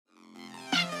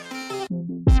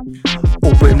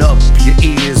Open up your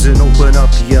ears and open up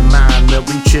your mind. They'll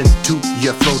reach into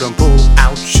your throat and pull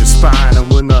out your spine.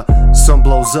 And when the sun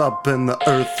blows up and the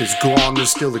earth is gone,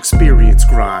 there's still experience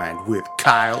grind with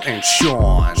Kyle and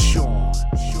Sean.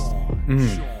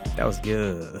 That was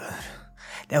good.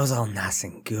 That was all nice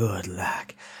and good,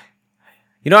 like.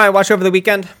 You know what I watched over the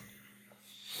weekend?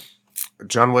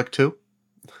 John Wick 2?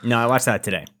 No, I watched that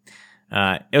today.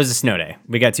 It was a snow day.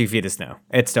 We got 2 feet of snow.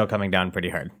 It's still coming down pretty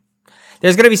hard.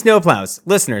 There's going to be snowplows.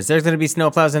 Listeners, there's going to be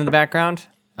snowplows in the background.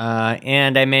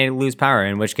 And I may lose power,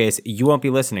 in which case you won't be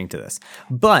listening to this.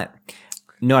 But,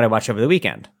 you know what I watched over the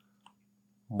weekend?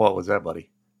 What was that,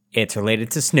 buddy? It's related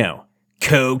to snow.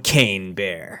 Cocaine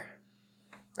Bear.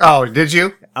 Oh, did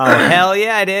you? Oh, hell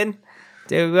yeah, I did.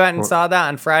 Dude, we went and saw that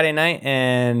on Friday night,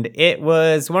 and it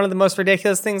was one of the most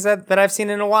ridiculous things that I've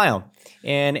seen in a while.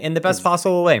 And in the best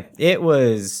possible way. It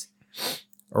was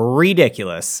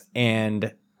ridiculous,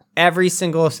 and every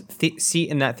single seat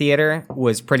in that theater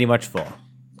was pretty much full.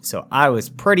 So I was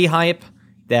pretty hype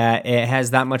that it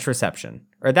has that much reception,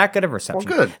 or that good of reception.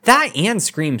 Well, good. That and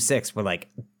Scream 6 were like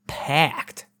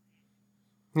packed.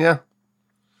 Yeah.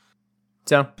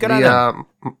 So good on them.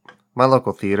 My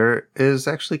local theater is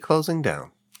actually closing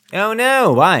down. Oh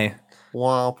no, why?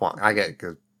 Womp womp. I get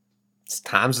good.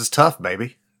 Times is tough,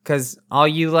 baby. Because all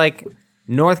you like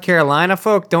North Carolina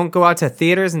folk don't go out to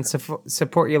theaters and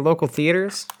support your local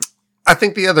theaters? I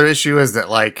think the other issue is that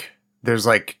like there's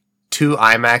like 2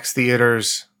 IMAX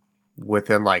theaters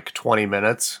within like 20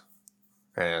 minutes,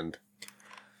 and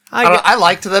I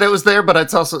liked that it was there, but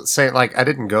it's also saying like I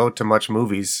didn't go to much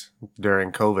movies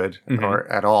during COVID or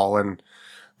at all, and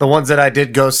the ones that I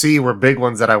did go see were big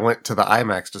ones that I went to the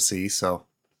IMAX to see. So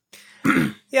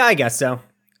yeah, I guess so.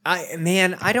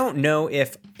 I don't know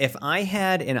if I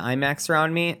had an IMAX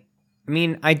around me. I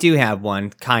mean, I do have one,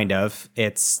 kind of.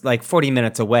 It's like 40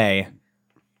 minutes away.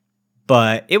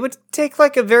 But it would take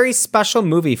like a very special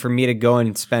movie for me to go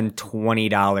and spend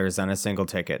 $20 on a single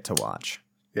ticket to watch.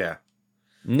 Yeah.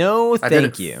 No,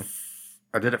 thank you.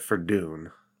 I did it for Dune.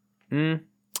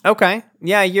 Okay.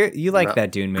 Yeah, you like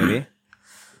that Dune movie.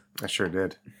 I sure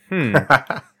did.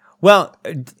 Well,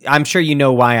 I'm sure you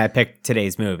know why I picked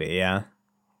today's movie, yeah?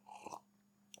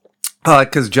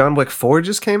 Because John Wick 4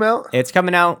 just came out? It's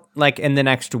coming out like in the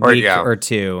next week or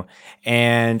two.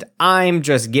 And I'm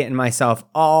just getting myself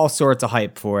all sorts of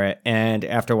hype for it. And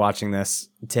after watching this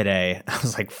today, I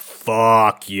was like,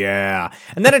 fuck yeah.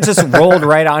 And then it just rolled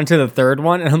right onto the third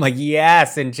one. And I'm like,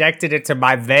 yes, injected it to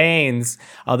my veins.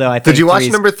 Although I think Did you watch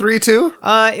number 3 too?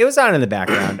 It was on in the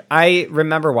background. I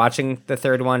remember watching the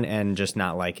third one and just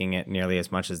not liking it nearly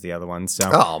as much as the other one. So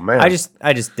oh, man. I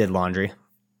just did laundry.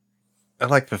 I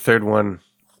like the third one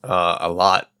a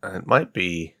lot. It might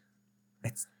be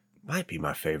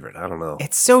my favorite. I don't know.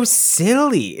 It's so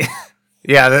silly.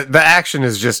 Yeah, the action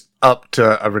is just up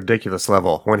to a ridiculous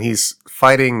level. When he's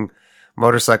fighting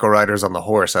motorcycle riders on the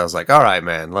horse, I was like, all right,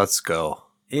 man, let's go.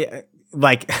 Yeah,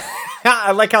 like,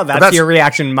 I like how that's your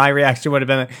reaction. My reaction would have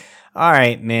been like, all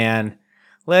right, man,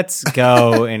 let's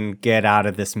go and get out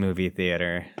of this movie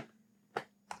theater.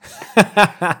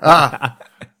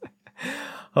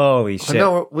 Holy shit!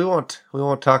 No, we won't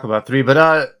talk about 3.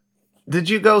 But did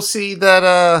you go see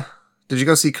that? Did you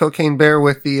go see Cocaine Bear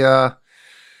with the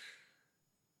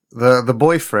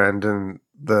boyfriend and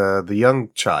the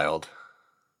young child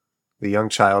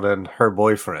and her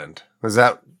boyfriend? Was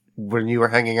that when you were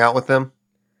hanging out with them?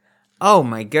 Oh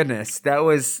my goodness, that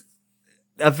was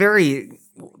a very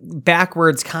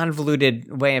backwards,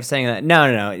 convoluted way of saying that.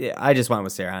 No. I just went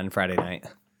with Sarah on Friday night.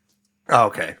 Oh,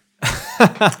 okay.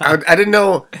 I didn't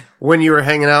know when you were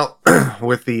hanging out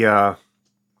with the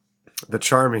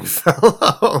charming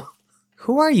fellow.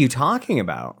 Who are you talking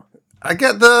about? I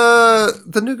get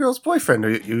the new girl's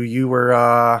boyfriend. You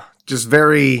were just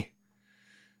very.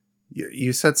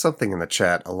 You said something in the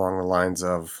chat along the lines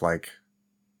of like,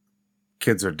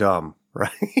 kids are dumb,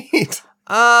 right?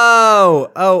 Oh,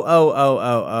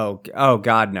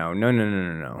 God, no.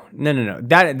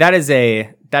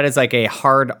 That is like a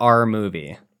hard R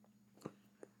movie.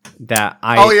 That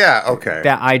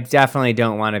I definitely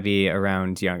don't want to be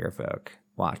around younger folk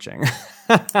watching.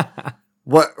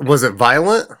 What was it?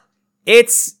 Violent?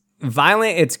 It's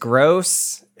violent. It's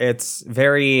gross. It's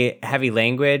very heavy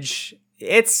language.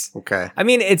 It's okay. I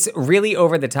mean, it's really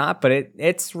over the top, but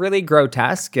it's really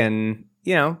grotesque, and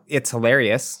it's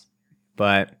hilarious.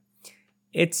 But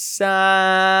it's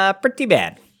pretty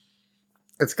bad.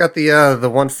 It's got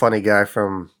the one funny guy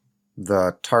from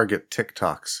the Target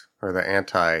TikToks. Or the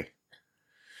anti.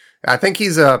 I think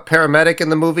he's a paramedic in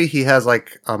the movie. He has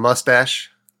like a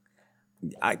mustache.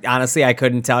 Honestly, I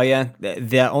couldn't tell you.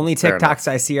 The only TikToks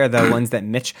I see are the ones that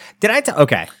Mitch...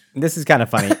 Okay, this is kind of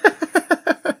funny.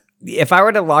 If I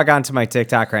were to log on to my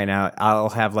TikTok right now, I'll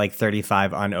have like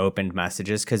 35 unopened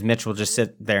messages because Mitch will just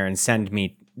sit there and send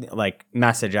me like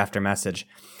message after message.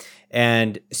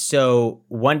 And so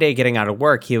one day getting out of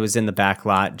work, he was in the back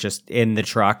lot, just in the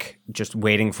truck, just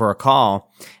waiting for a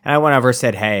call. And I went over and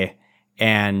said, hey.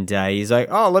 And he's like,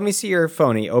 oh, let me see your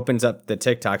phone. He opens up the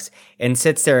TikToks and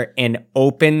sits there and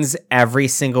opens every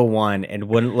single one and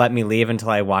wouldn't let me leave until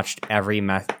I watched every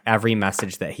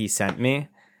message that he sent me.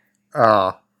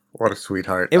 Oh, what a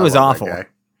sweetheart. It was awful. It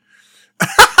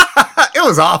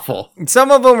was awful.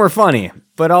 Some of them were funny,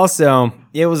 but also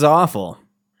it was awful.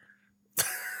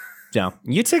 So,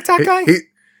 you TikTok guy?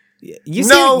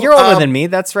 You're older than me.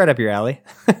 That's right up your alley.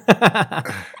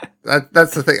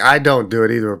 That's the thing. I don't do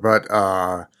it either,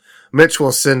 but Mitch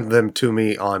will send them to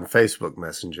me on Facebook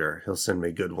Messenger. He'll send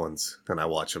me good ones, and I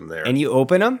watch them there. And you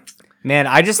open them? Man,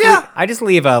 I just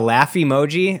leave a laugh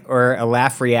emoji or a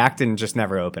laugh react and just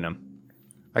never open them.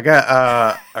 I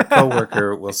got a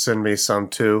coworker will send me some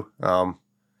too. And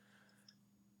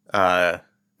I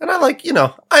like,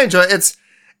 I enjoy it.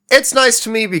 It's nice to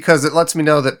me because it lets me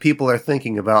know that people are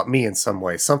thinking about me in some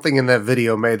way. Something in that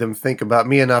video made them think about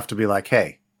me enough to be like,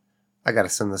 hey, I got to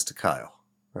send this to Kyle.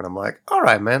 And I'm like, all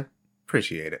right, man.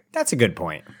 Appreciate it. That's a good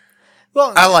point.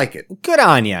 Well, I like it. Good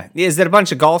on you. Is it a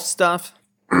bunch of golf stuff?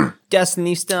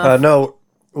 Destiny stuff? No,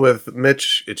 with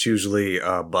Mitch, it's usually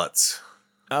butts.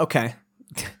 Okay.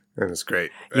 And it's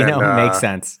great. Makes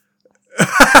sense.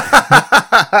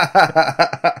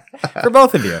 For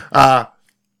both of you.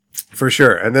 For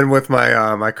sure. And then with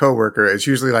my my coworker, it's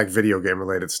usually like video game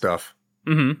related stuff.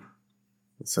 Mm-hmm.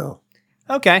 So.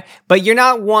 Okay. But you're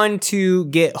not one to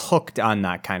get hooked on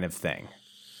that kind of thing.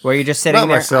 Where you're just sitting there.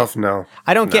 Not myself, no.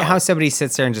 I don't get how somebody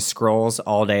sits there and just scrolls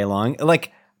all day long.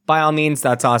 Like, by all means,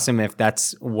 that's awesome if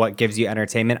that's what gives you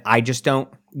entertainment. I just don't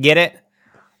get it.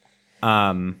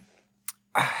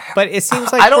 But it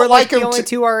seems like we're like the only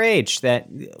two our age that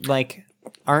like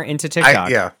aren't into TikTok.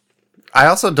 I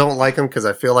also don't like them because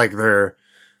I feel like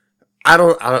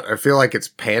I feel like it's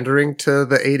pandering to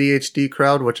the ADHD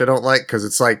crowd, which I don't like because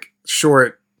it's like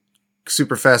short,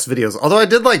 super fast videos. Although I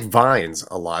did like Vines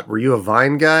a lot. Were you a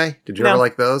Vine guy? Did you ever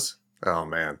like those? Oh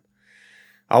man.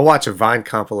 I'll watch a Vine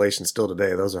compilation still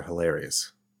today. Those are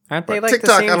hilarious. Aren't they like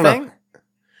TikTok, the same thing?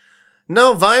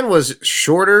 No, Vine was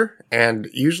shorter, and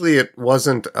usually it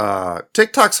wasn't...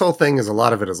 TikTok's whole thing is a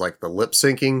lot of it is like the lip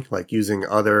syncing, like using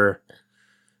other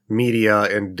media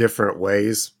in different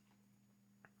ways.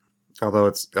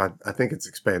 Although I think it's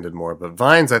expanded more. But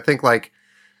Vines, I think like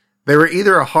they were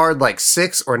either a hard like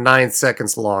 6 or 9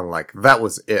 seconds long. Like that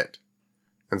was it.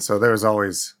 And so there was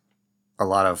always a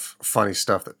lot of funny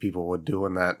stuff that people would do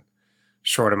in that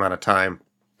short amount of time.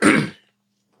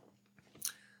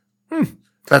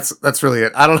 That's really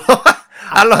it. I don't know.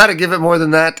 I don't know how to give it more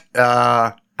than that.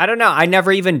 I don't know. I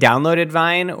never even downloaded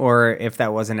Vine, or if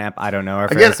that was an app, I don't know. Or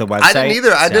if it was a website. I didn't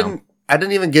either. I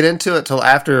didn't even get into it till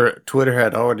after Twitter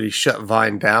had already shut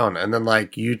Vine down, and then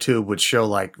like YouTube would show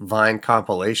like Vine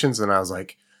compilations, and I was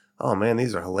like, oh man,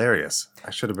 these are hilarious.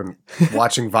 I should have been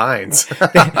watching Vines.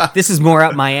 This is more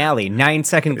up my alley.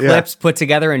 9-second clips put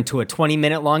together into a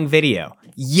 20-minute long video.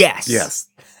 Yes.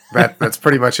 That's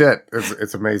pretty much it.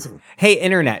 It's amazing. Hey,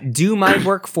 internet, do my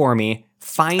work for me.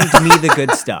 Find me the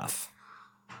good stuff.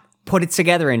 Put it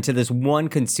together into this one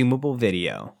consumable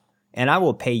video, and I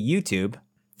will pay YouTube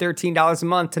 $13 a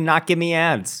month to not give me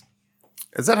ads.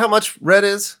 Is that how much Red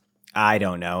is? I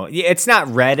don't know. It's not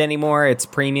Red anymore. It's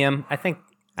premium. I think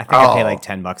I pay like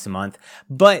 $10 a month.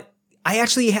 But I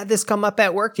actually had this come up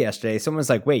at work yesterday. Someone was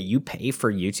like, wait, you pay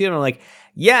for YouTube? And I'm like,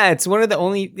 yeah, it's one of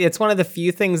the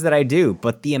few things that I do.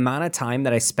 But the amount of time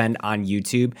that I spend on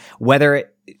YouTube,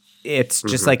 whether it's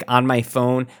just like on my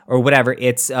phone or whatever,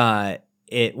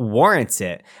 it warrants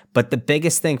it. But the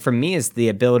biggest thing for me is the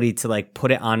ability to like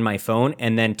put it on my phone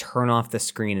and then turn off the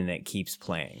screen and it keeps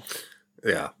playing.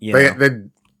 Yeah.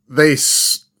 They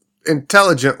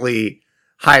intelligently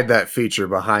hide that feature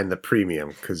behind the premium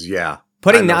because,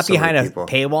 putting that behind a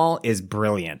paywall is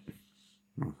brilliant.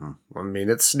 Mm-hmm. I mean,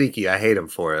 it's sneaky. I hate them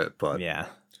for it, but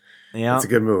it's a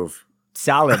good move.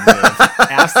 Solid move.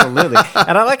 Absolutely.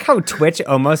 And I like how Twitch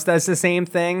almost does the same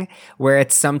thing, where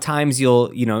it's sometimes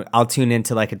I'll tune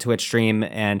into like a Twitch stream,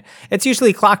 and it's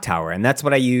usually Clock Tower, and that's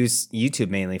what I use YouTube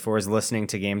mainly for, is listening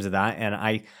to games of that. And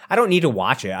I don't need to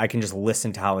watch it. I can just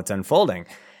listen to how it's unfolding.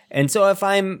 And so if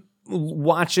I'm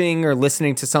watching or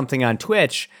listening to something on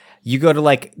Twitch, you go to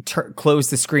like close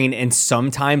the screen, and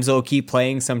sometimes it'll keep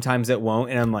playing, sometimes it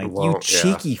won't. And I'm like, you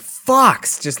cheeky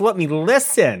fucks, just let me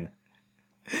listen.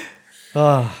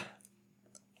 Oh.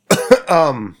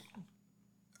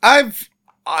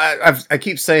 I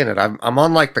keep saying it. I'm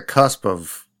on like the cusp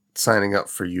of signing up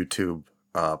for YouTube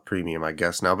Premium, I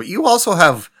guess now. But you also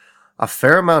have a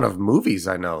fair amount of movies,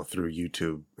 I know, through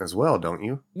YouTube as well, don't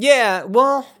you? Yeah,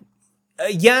 well,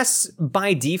 yes,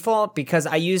 by default, because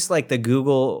I use like the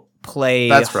Google Play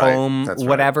Home,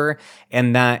 whatever,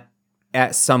 and that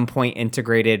at some point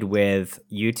integrated with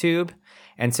YouTube.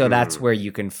 And so that's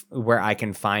where I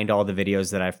can find all the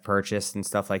videos that I've purchased and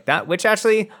stuff like that, which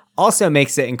actually also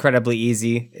makes it incredibly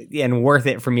easy and worth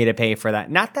it for me to pay for that.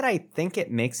 Not that I think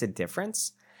it makes a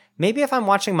difference. Maybe if I'm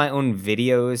watching my own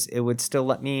videos, it would still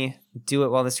let me do it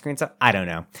while the screen's up. I don't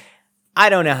know. I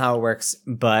don't know how it works,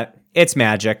 but it's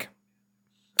magic.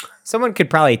 Someone could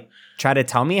probably try to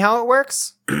tell me how it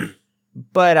works,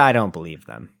 but I don't believe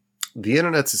them. The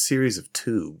internet's a series of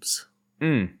tubes.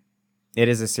 It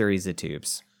is a series of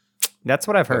tubes. That's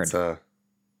what I've heard. Do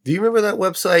you remember that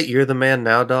website, You're the Man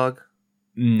Now, Dog?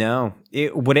 No.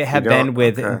 Would it have been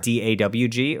with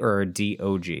DAWG or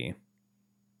DOG?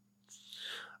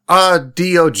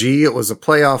 DOG. It was a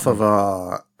playoff of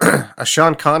a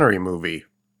Sean Connery movie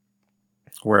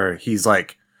where he's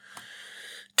like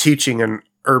teaching an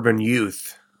urban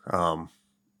youth.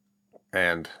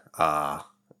 And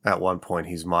at one point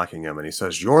he's mocking him and he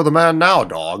says, "You're the man now,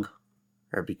 dog."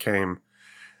 It became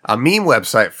a meme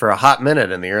website for a hot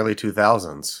minute in the early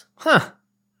 2000s. Huh.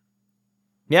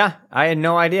 Yeah, I had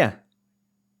no idea.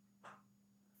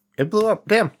 It blew up.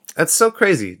 Damn, that's so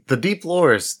crazy. The deep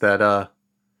lores that, I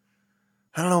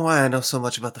don't know why I know so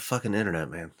much about the fucking internet,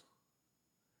 man.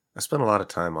 I spend a lot of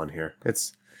time on here.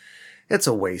 It's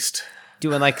a waste.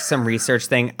 Doing like some research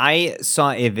thing. I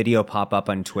saw a video pop up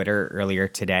on Twitter earlier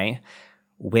today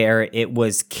where it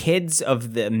was kids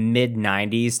of the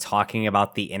mid-90s talking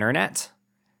about the internet.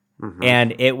 Mm-hmm.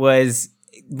 And it was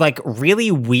like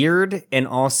really weird and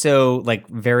also like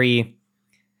very...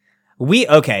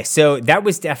 Okay, so that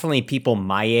was definitely people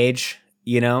my age,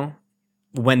 you know,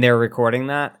 when they were recording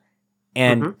that.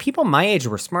 And people my age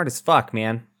were smart as fuck,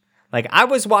 man. Like, I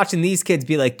was watching these kids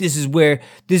be like, this is going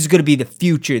to be the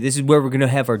future. This is where we're going to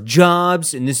have our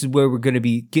jobs, and this is where we're going to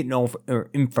be getting all our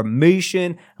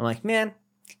information. I'm like, man,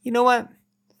 you know what?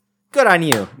 Good on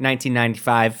you,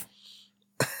 1995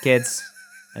 kids,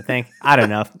 I think. I don't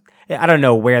know. I don't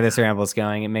know where this ramble's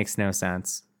going. It makes no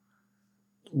sense.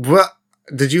 Well,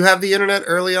 did you have the internet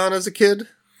early on as a kid?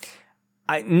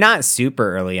 Not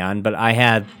super early on, but I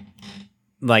had,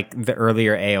 like, the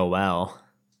earlier AOL.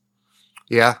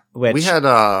 Yeah. Which we had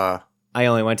I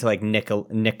only went to like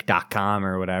nick.com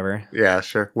or whatever. Yeah,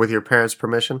 sure. With your parents'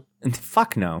 permission?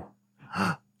 Fuck no.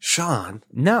 Sean.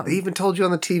 No. They even told you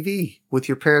on the TV, with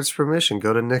your parents' permission,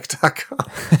 go to nick.com.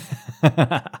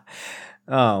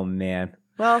 Oh man.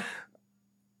 Well,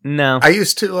 no. I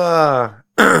used to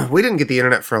we didn't get the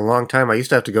internet for a long time. I used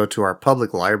to have to go to our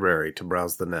public library to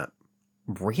browse the net.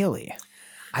 Really?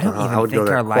 I don't even think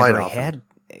our library had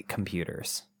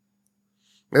computers.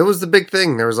 It was the big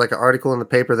thing. There was like an article in the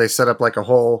paper. They set up like a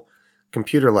whole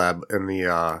computer lab in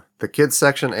the kids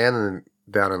section and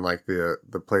down in like the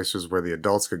places where the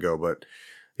adults could go. But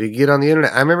you get on the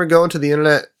internet. I remember going to the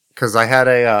internet because I had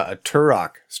a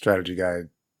Turok strategy guide.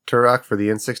 Turok for the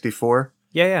N64.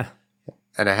 Yeah.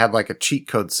 And I had like a cheat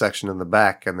code section in the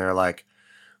back. And they're like,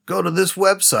 go to this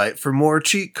website for more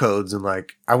cheat codes. And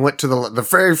like, I went to the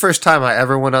very first time I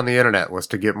ever went on the internet was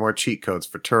to get more cheat codes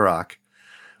for Turok.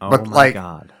 But my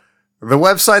God. The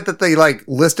website that they like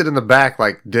listed in the back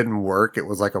like didn't work. It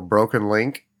was like a broken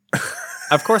link.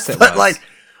 Of course it but was. Like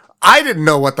I didn't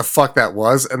know what the fuck that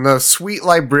was, and the sweet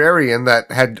librarian that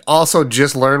had also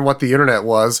just learned what the internet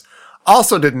was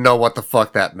also didn't know what the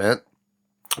fuck that meant.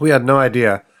 We had no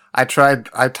idea. I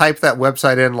typed that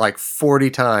website in like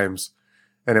 40 times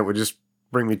and it would just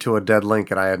bring me to a dead link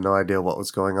and I had no idea what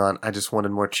was going on. I just wanted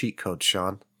more cheat codes,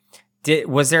 Sean.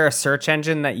 Was there a search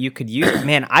engine that you could use?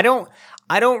 Man, I don't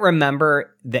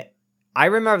remember I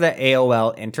remember the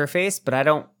AOL interface, but I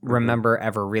don't remember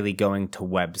ever really going to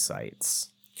websites.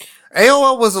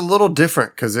 AOL was a little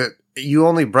different because you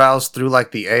only browsed through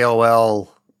like the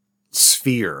AOL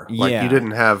sphere. Like you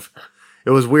didn't have.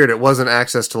 It was weird. It wasn't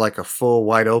access to like a full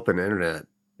wide open internet.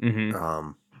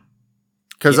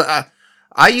 Because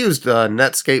I used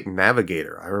Netscape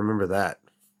Navigator. I remember that.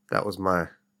 That was my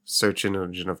search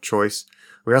engine of choice.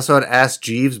 We also had Ask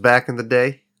Jeeves back in the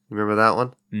day. You remember that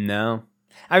one? No.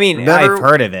 I mean, I've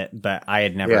heard of it, but I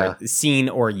had never seen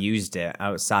or used it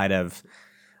outside of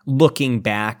looking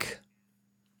back,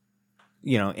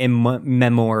 you know, in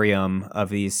memoriam of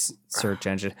these search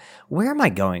engines. Where am I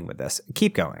going with this?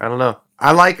 Keep going. I don't know.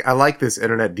 I like this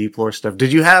internet deep lore stuff.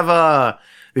 Did you ever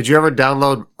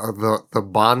download the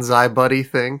Bonsai Buddy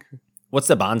thing? What's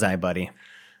the Bonsai Buddy?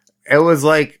 It was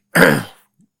like, it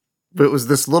was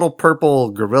this little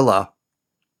purple gorilla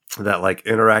that like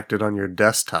interacted on your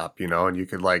desktop, and you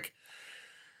could like,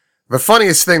 the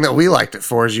funniest thing that we liked it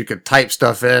for is you could type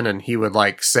stuff in and he would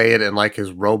like say it in like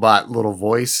his robot little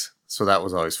voice. So that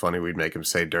was always funny. We'd make him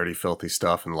say dirty, filthy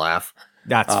stuff and laugh.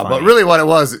 That's funny. But really what it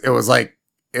was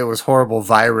horrible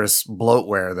virus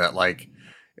bloatware that like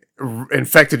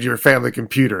infected your family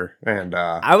computer. And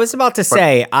I was about to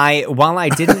say, while I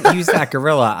didn't use that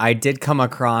gorilla, I did come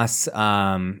across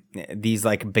these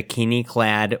like bikini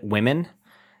clad women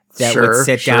that would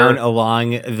sit down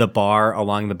along the bar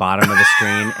along the bottom of the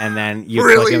screen, and then you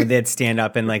click them, they'd stand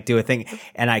up and like do a thing,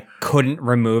 and I couldn't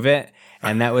remove it.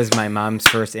 And that was my mom's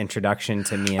first introduction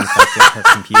to me infecting her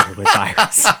computer with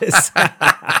viruses.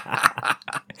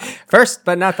 First,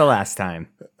 but not the last time.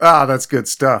 Oh, that's good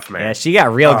stuff, man. Yeah, she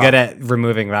got real good at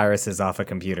removing viruses off of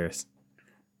computers.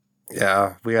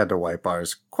 Yeah, we had to wipe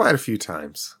ours quite a few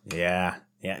times. Yeah,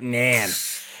 man.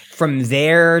 From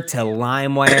there to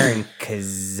LimeWire and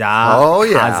Kazaa. Oh,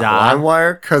 yeah.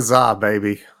 LimeWire, Kazaa,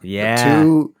 baby.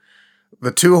 Yeah.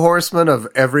 The two horsemen of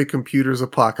every computer's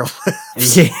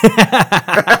apocalypse. Yeah.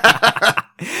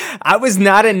 I was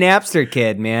not a Napster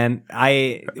kid, man.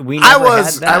 I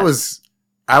was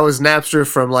Napster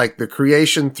from like the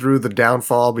creation through the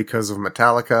downfall because of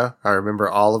Metallica. I remember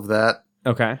all of that.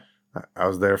 Okay. I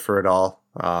was there for it all.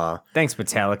 Thanks,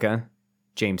 Metallica.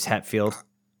 James Hetfield.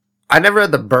 I never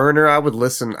had the burner. I would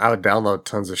download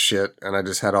tons of shit, and I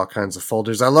just had all kinds of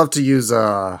folders. I love to use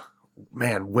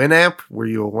Winamp. Were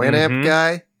you a Winamp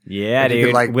guy? Yeah,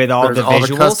 dude. With all the visuals,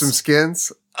 the custom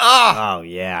skins. Oh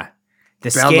yeah,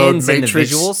 the skins and the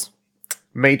visuals.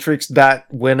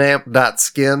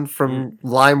 Matrix.winamp.skin from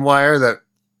LimeWire that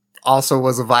also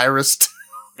was a virus.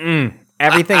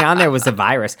 Everything on there was a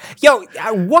virus. Yo,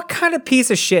 what kind of piece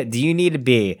of shit do you need to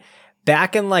be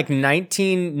back in like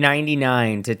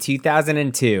 1999 to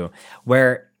 2002,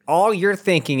 where all you're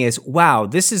thinking is, wow,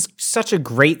 this is such a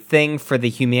great thing for the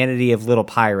humanity of little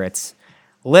pirates.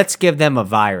 Let's give them a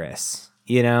virus,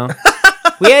 We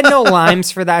had no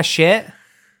limes for that shit.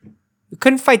 We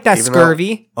couldn't fight that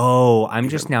scurvy. I'm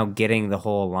just now getting the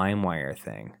whole LimeWire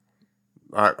thing.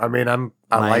 I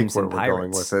like where we're going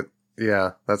with it.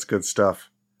 Yeah, that's good stuff.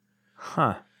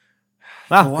 Huh.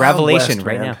 Wow, revelation West,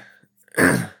 right now.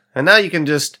 And now you can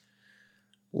just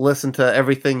listen to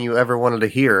everything you ever wanted to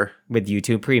hear. With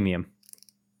YouTube Premium.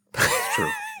 That's true.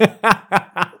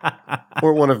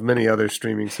 Or one of many other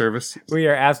streaming services. We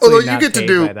are absolutely not paid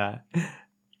by that.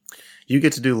 You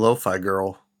get to do Lo-Fi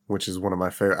Girl, which is one of my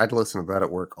favorite. I'd listen to that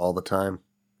at work all the time.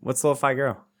 What's Lo-Fi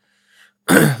Girl?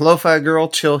 Lo-Fi Girl,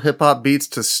 chill hip-hop beats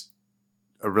to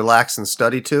relax and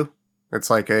study to. It's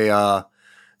like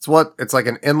it's like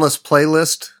an endless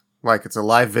playlist. Like it's a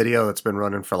live video that's been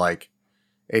running for like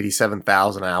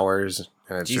 87,000 hours.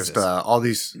 And it's just all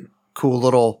these cool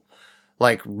little,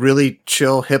 like really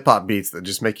chill hip hop beats that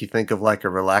just make you think of like a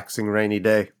relaxing rainy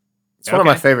day. It's one of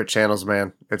my favorite channels,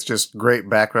 man. It's just great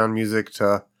background music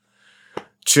to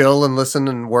chill and listen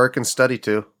and work and study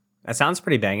to. That sounds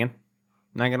pretty banging.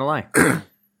 Not gonna lie.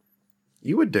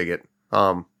 You would dig it.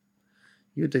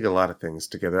 You dig a lot of things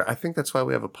together. I think that's why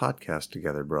we have a podcast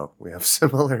together, bro. We have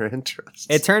similar interests.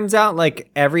 It turns out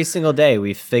like every single day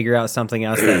we figure out something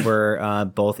else that we're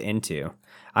both into.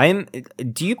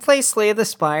 Do you play Slay the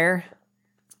Spire?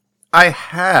 I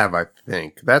have, I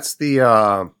think. That's it's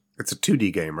a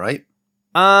 2D game, right?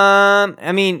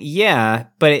 Yeah,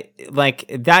 but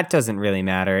that doesn't really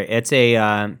matter. It's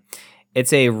a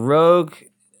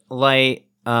roguelite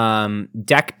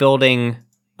deck building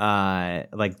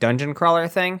like dungeon crawler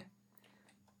thing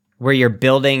where you're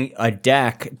building a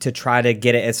deck to try to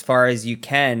get it as far as you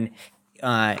can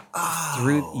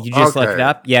through. You just look it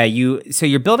up. Yeah, so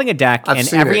you're building a deck,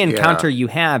 and every encounter you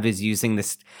have is using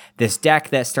this deck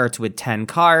that starts with 10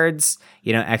 cards,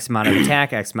 X amount of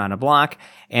attack, X amount of block.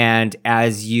 And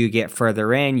as you get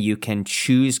further in, you can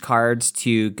choose cards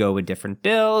to go with different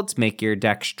builds, make your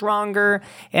deck stronger,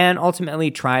 and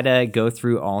ultimately try to go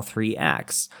through all 3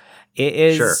 acts. It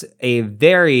is a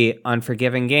very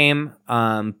unforgiving game,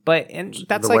 but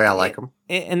that's the way I like them.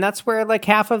 And that's where like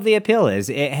half of the appeal is.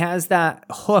 It has that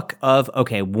hook of,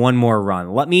 okay, one more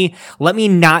run. Let me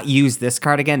not use this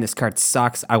card again. This card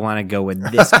sucks. I want to go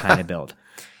with this kind of build.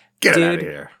 Get it out of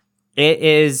here. It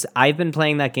is. I've been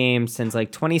playing that game since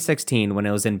like 2016 when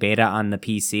it was in beta on the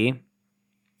PC.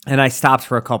 And I stopped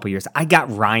for a couple years. I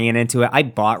got Ryan into it. I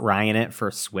bought Ryan it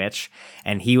for Switch,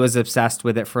 and he was obsessed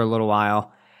with it for a little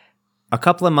while. a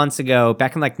couple of months ago,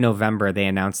 back in like November, they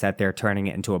announced that they're turning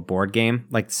it into a board game.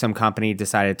 Like some company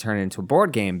decided to turn it into a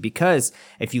board game because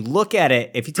if you look at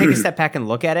it, if you take a step back and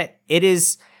look at it, it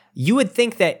is, you would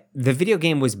think that the video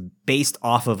game was based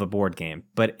off of a board game,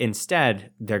 but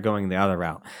instead they're going the other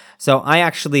route. So I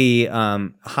actually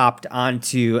hopped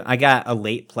onto, I got a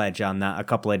late pledge on that a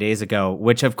couple of days ago,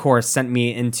 which of course sent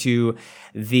me into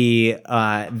the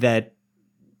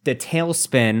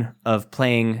tailspin of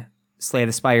playing Slay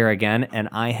the Spire again, and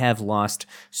I have lost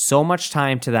so much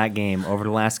time to that game over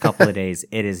the last couple of days.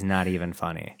 It is not even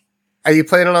funny. Are you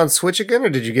playing it on Switch again, or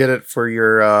did you get it for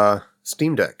your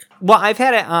Steam Deck? Well, I've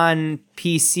had it on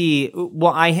PC.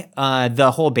 Well,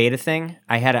 the whole beta thing,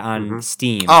 I had it on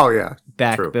Steam. Oh, yeah.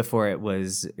 Back before it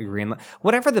was Greenlight.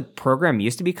 Whatever the program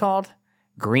used to be called.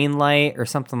 Greenlight or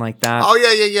something like that. Oh,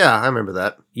 yeah. I remember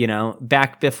that. You know,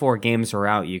 back before games were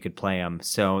out, you could play them.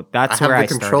 So that's where I have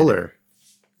the started. Controller.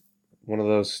 One of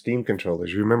those Steam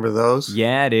controllers. You remember those?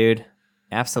 Yeah, dude.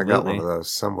 Absolutely. I got one of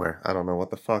those somewhere. I don't know what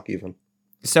the fuck even.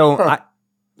 So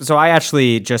I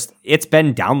actually it's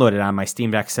been downloaded on my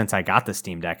Steam Deck since I got the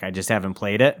Steam Deck. I just haven't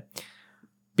played it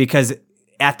because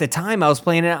at the time I was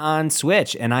playing it on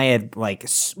Switch and I had like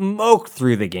smoked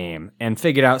through the game and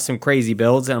figured out some crazy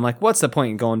builds. And I'm like, what's the point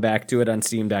in going back to it on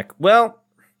Steam Deck? Well,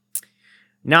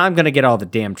 now I'm going to get all the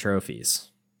damn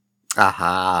trophies.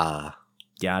 Aha.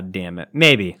 God damn it.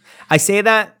 Maybe. I say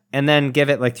that and then give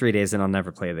it like 3 days and I'll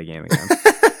never play the game again.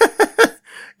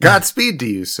 Godspeed to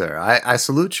you, sir. I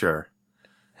salute your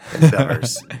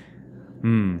endeavors.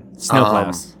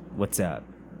 Snowplows. What's up?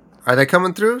 Are they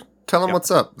coming through? Tell them what's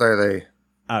up. Are they?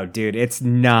 Oh, dude, it's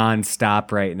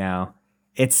nonstop right now.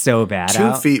 It's so bad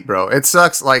 2 feet, bro. It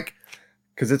sucks, like,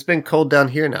 because it's been cold down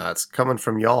here now. It's coming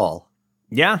from y'all.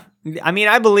 Yeah. I mean,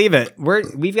 I believe it.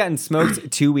 We've gotten smoked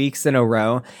 2 weeks in a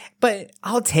row, but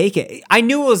I'll take it. I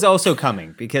knew it was also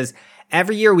coming because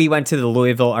every year we went to the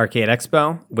Louisville Arcade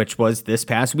Expo, which was this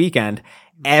past weekend.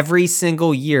 Every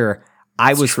single year,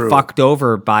 I was fucked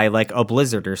over by like a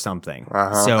blizzard or something.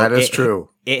 So that is true.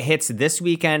 It hits this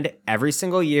weekend every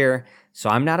single year, so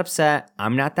I'm not upset.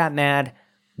 I'm not that mad.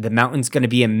 The mountain's going to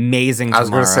be amazing tomorrow. I was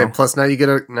going to say, plus now you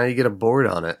get a board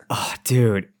on it. Oh,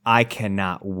 dude, I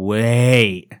cannot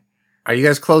wait. Are you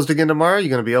guys closed again tomorrow? Or are you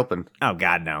going to be open? Oh,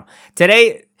 God, no.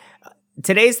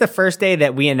 Today's the first day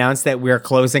that we announced that we're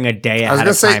closing a day ahead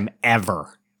of time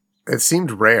ever. It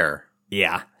seemed rare.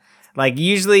 Yeah. Like,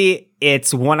 usually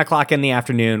it's 1:00 in the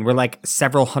afternoon. We're like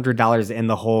several $100s in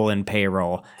the hole in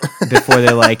payroll before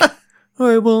they're like, all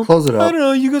right, well, close it up. I don't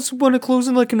know. You guys want to close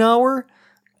in like an hour?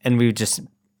 And we're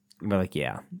like,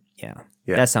 yeah,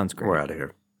 that sounds great. We're out of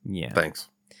here. Yeah. Thanks.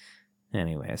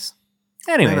 Anyways.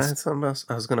 Man, I had something else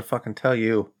I was going to fucking tell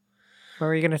you. What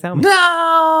were you going to tell me?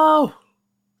 No!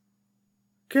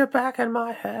 Get back in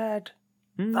my head.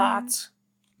 Thoughts.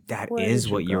 That is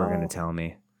what you were going to tell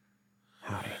me.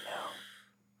 How do you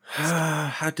know?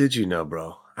 How did you know,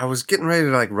 bro? I was getting ready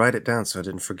to like write it down so I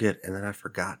didn't forget, and then I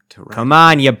forgot to write. Come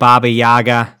on, you Baba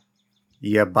Yaga.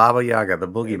 Yeah, Baba Yaga, the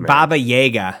boogeyman. Baba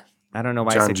Yaga. I don't know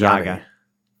why I said Yaga.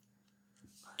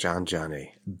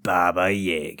 Johnny. Baba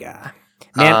Yaga.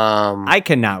 Man, I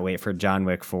cannot wait for John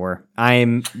Wick 4.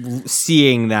 I'm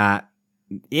seeing that,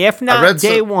 if not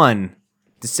day one,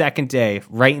 the second day,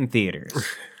 right in theaters.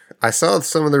 I saw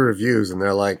some of the reviews, and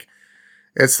they're like,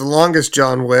 it's the longest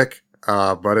John Wick,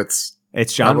 but it's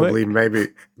John probably Wick? maybe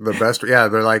the best. Yeah,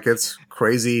 they're like, it's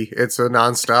crazy. It's a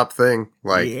nonstop thing.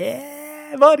 Like,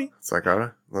 yeah, buddy. It's like, all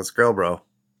right, let's go, bro.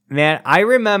 Man,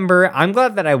 I'm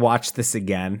glad that I watched this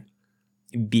again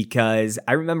because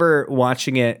I remember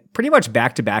watching it pretty much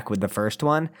back to back with the first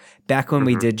one, back when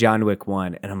we did John Wick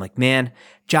 1. And I'm like, man,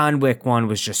 John Wick 1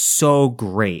 was just so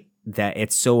great that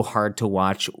it's so hard to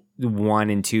watch 1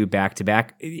 and 2 back to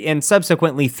back, and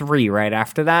subsequently 3 right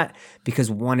after that,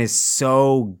 because 1 is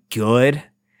so good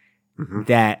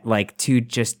that like 2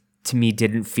 just to me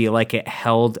didn't feel like it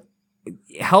held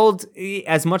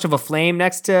as much of a flame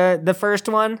next to the first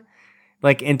one,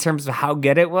 like in terms of how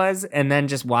good it was. And then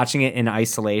just watching it in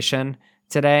isolation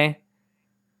today,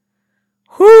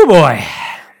 whoo boy,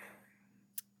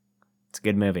 it's a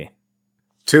good movie.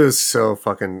 2 is so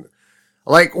fucking,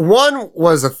 like, 1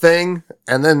 was a thing,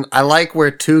 and then I like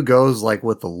where 2 goes, like,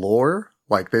 with the lore.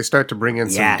 Like, they start to bring in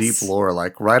some deep lore,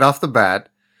 like, right off the bat.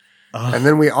 And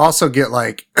then we also get,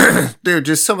 like, dude,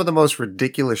 just some of the most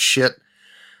ridiculous shit.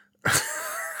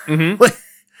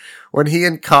 When he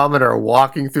and Common are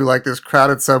walking through, like, this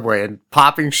crowded subway and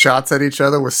popping shots at each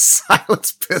other with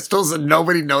silenced pistols and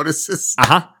nobody notices.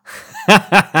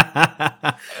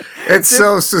 It's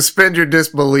so suspend your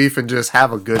disbelief and just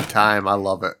have a good time. I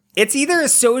love it. It's either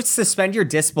so suspend your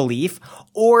disbelief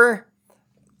or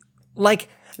like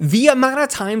the amount of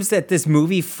times that this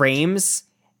movie frames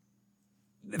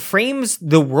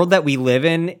the world that we live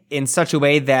in such a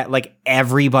way that like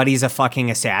everybody's a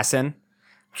fucking assassin.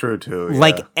 True too. Yeah.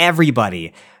 Like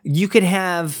everybody. You could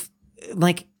have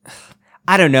like,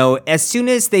 I don't know, as soon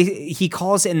as he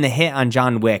calls in the hit on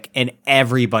John Wick and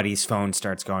everybody's phone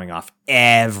starts going off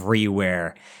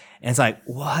everywhere. And it's like,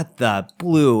 what the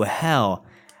blue hell?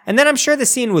 And then I'm sure the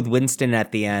scene with Winston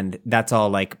at the end, that's all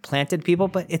like planted people,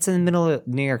 but it's in the middle of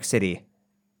New York City.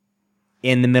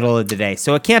 In the middle of the day.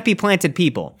 So it can't be planted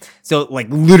people. So like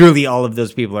literally all of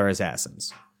those people are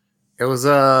assassins. It was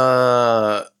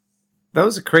that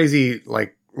was a crazy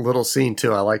like little scene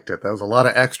too. I liked it. That was a lot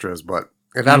of extras, but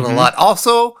it added a lot.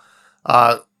 Also,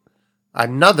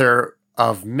 another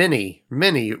of many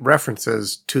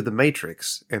references to the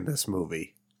Matrix in this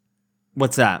movie.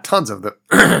 What's that? Tons of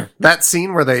them. That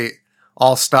scene where they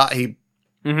all stop. He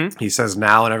says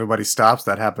now and everybody stops.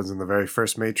 That happens in the very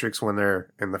first Matrix when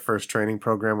they're in the first training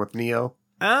program with Neo.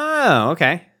 Oh,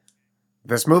 okay.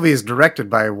 This movie is directed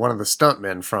by one of the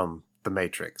stuntmen from the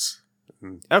Matrix.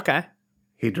 Okay.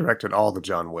 He directed all the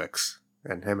John Wicks,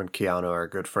 and him and Keanu are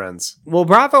good friends. Well,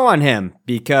 bravo on him,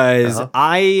 because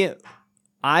I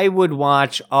would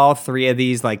watch all 3 of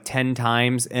these like 10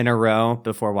 times in a row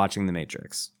before watching The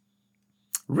Matrix.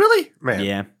 Really? Man.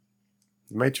 Yeah.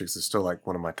 Matrix is still like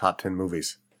one of my top 10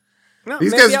 movies. Well,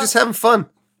 These guys are just having fun.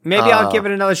 Maybe I'll give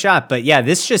it another shot. But yeah,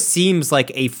 this just seems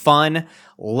like a fun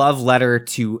love letter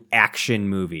to action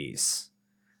movies.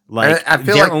 Like I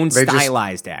feel their like own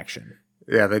stylized action.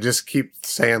 Yeah, they just keep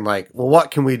saying like, well,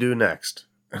 what can we do next?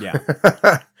 Yeah.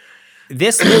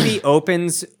 This movie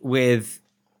opens with,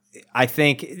 I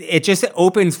think, it just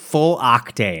opens full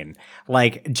octane.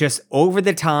 Like just over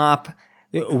the top,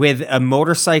 with a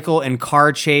motorcycle and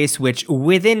car chase, which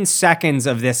within seconds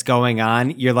of this going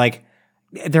on, you're like,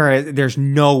 there's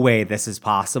no way this is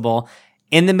possible.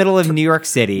 In the middle of New York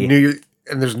City.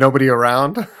 And there's nobody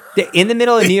around? In the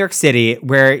middle of New York City,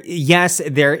 where, yes,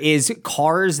 there is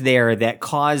cars there that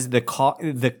cause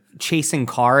the chasing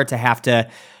car to have to,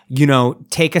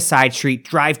 take a side street,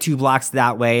 drive 2 blocks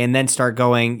that way, and then start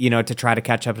going, to try to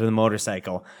catch up to the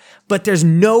motorcycle. But there's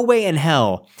no way in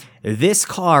hell this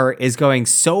car is going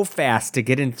so fast to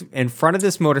get in front of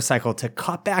this motorcycle, to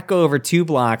cut back over 2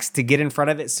 blocks to get in front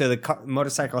of it so the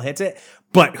motorcycle hits it.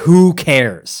 But who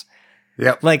cares?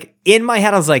 Yep. Like, in my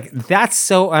head, I was like, that's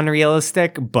so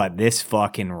unrealistic, but this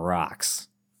fucking rocks.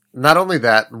 Not only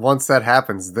that, once that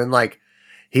happens, then like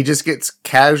he just gets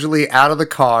casually out of the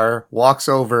car, walks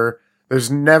over. There's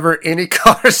never any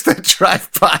cars that drive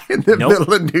by in the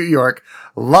middle of New York.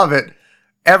 Love it.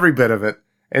 Every bit of it.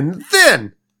 And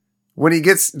then when he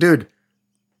gets, when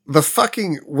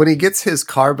he gets his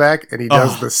car back and he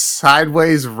does the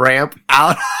sideways ramp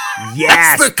out.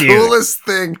 Yes, that's the coolest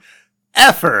thing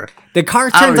ever. The car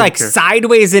turns like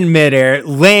sideways in midair,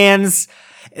 lands,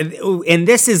 and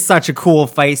this is such a cool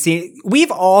fight scene.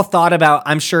 We've all thought about,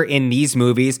 I'm sure, in these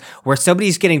movies where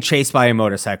somebody's getting chased by a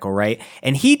motorcycle, right?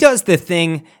 And he does the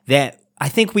thing that I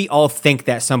think we all think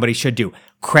that somebody should do.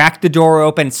 Crack the door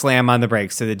open, slam on the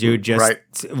brakes. So the dude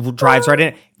just drives right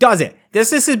in. Does it.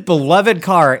 This is his beloved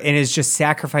car and is just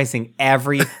sacrificing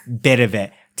every bit of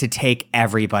it to take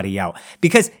everybody out.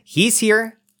 Because he's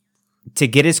here to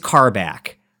get his car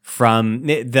back from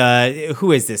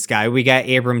who is this guy? We got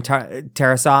Abram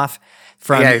Tarasov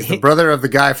from. Yeah, he's the brother of the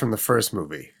guy from the first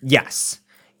movie. Yes.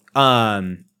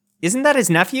 Isn't that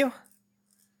his nephew?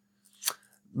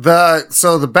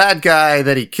 So the bad guy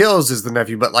that he kills is the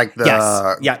nephew, but like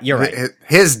yes. Yeah, you're right.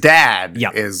 His dad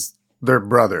is their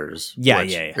brothers. Yeah.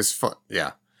 It's fun.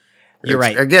 Yeah. You're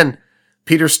right. Again,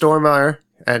 Peter Stormare,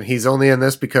 and he's only in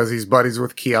this because he's buddies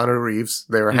with Keanu Reeves.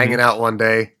 They were hanging out one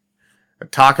day,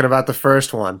 talking about the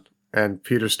first one, and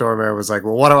Peter Stormare was like,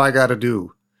 well, what do I got to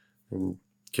do? And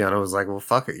Keanu was like, well,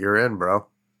 fuck it. You're in, bro.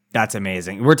 That's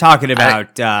amazing. We're talking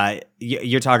about,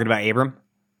 you're talking about Abram?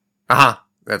 Uh-huh.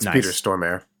 That's nice. Peter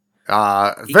Stormare.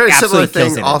 Very similar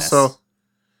thing also.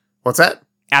 What's that?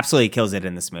 Absolutely kills it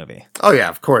in this movie. Oh, yeah,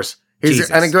 of course.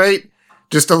 And a great,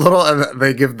 just a little, and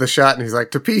they give the shot, and he's like,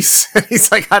 to peace. And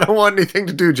he's like, I don't want anything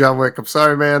to do, John Wick. I'm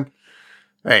sorry, man.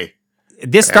 Hey.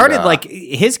 This started like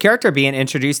his character being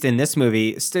introduced in this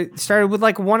movie started with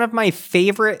like one of my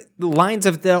favorite lines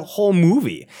of the whole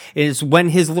movie is when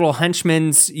his little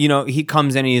henchman's, he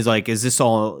comes in and he's like, is this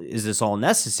all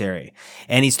necessary?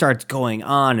 And he starts going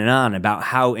on and on about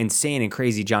how insane and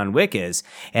crazy John Wick is.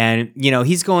 And,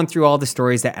 he's going through all the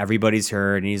stories that everybody's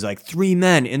heard. And he's like, 3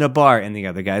 men in a bar. And the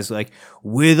other guy's like,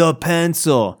 with a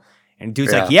pencil. And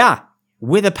dude's like, yeah,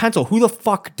 with a pencil. Who the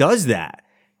fuck does that?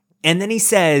 And then he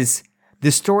says,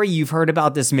 the story you've heard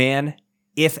about this man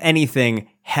if anything,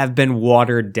 have been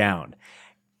watered down.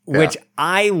 Which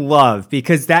I love,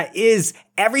 because that is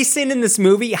every scene in this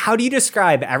movie. How do you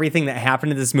describe everything that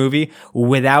happened in this movie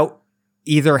without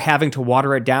either having to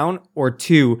water it down or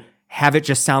two, have it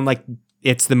just sound like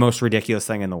it's the most ridiculous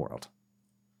thing in the world?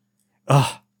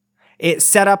 Ugh. It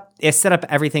set up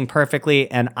everything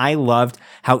perfectly. And I loved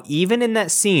how even in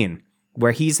that scene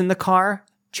where he's in the car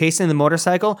chasing the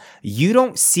motorcycle, you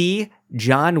don't see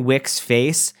John Wick's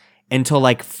face until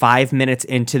like 5 minutes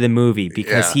into the movie,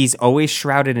 because he's always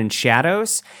shrouded in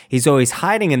shadows. He's always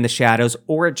hiding in the shadows,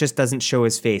 or it just doesn't show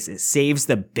his face. It saves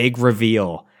the big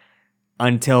reveal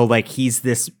until like he's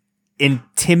this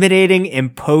intimidating,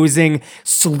 imposing,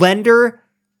 slender,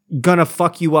 gonna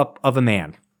fuck you up of a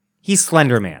man. He's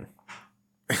Slender Man.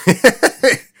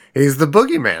 He's the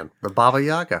boogeyman, the Baba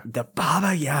Yaga. The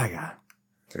Baba Yaga.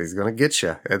 He's gonna get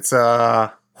you. It's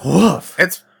woof.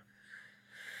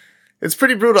 It's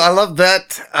pretty brutal. I love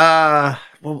that.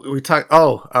 We talked.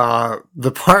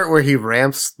 The part where he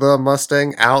ramps the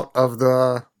Mustang out of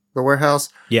the warehouse.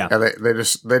 Yeah, and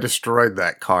they destroyed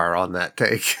that car on that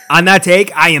take. On that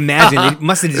take, I imagine they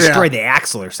must have destroyed the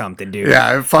axle or something, dude.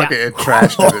 Yeah, it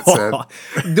trashed it. It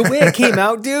said the way it came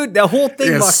out, dude. The whole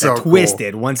thing must have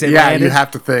twisted once it landed. You have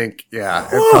to think. Yeah,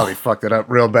 it probably fucked it up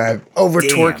real bad. Over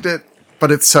torqued it,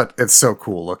 but it's so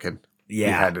cool looking. Yeah,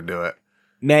 you had to do it.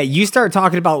 Man, you start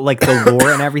talking about like the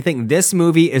lore and everything. This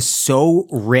movie is so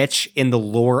rich in the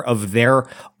lore of their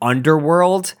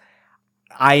underworld.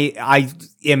 I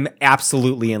am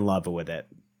absolutely in love with it.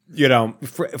 You know,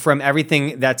 from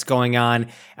everything that's going on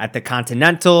at the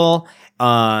Continental,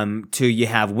 to you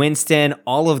have Winston,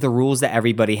 all of the rules that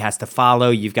everybody has to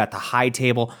follow. You've got the high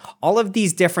table, all of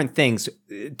these different things,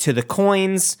 to the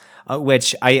coins,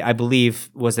 which I believe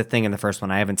was a thing in the first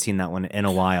one. I haven't seen that one in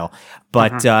a while.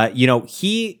 But,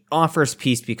 he offers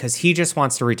peace because he just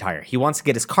wants to retire. He wants to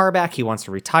get his car back. He wants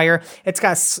to retire. It's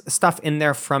got stuff in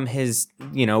there from his,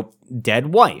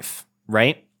 dead wife,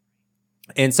 right?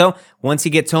 And so once he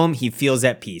gets home, he feels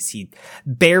at peace. He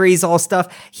buries all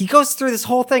stuff. He goes through this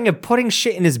whole thing of putting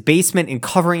shit in his basement and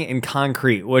covering it in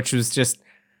concrete, which was just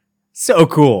so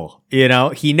cool.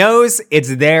 He knows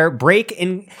it's there.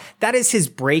 That is his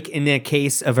break in a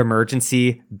case of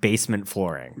emergency basement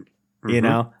flooring,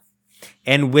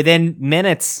 and within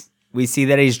minutes, we see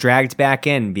that he's dragged back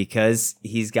in because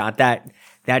he's got that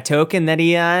token that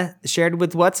he shared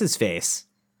with what's his face?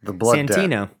 The blood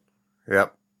Santino. Debt.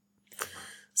 Yep.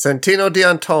 Santino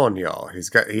D'Antonio.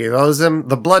 He owes him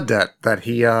the blood debt that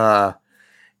he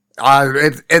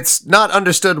it's not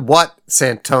understood what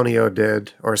Santino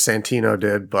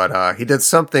did, but he did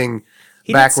something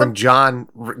when John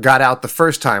got out the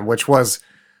first time, which was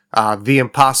the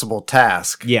impossible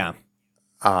task. Yeah.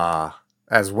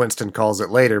 As Winston calls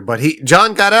it later. But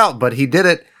John got out, but he did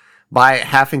it by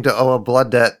having to owe a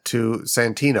blood debt to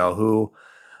Santino, who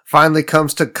finally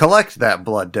comes to collect that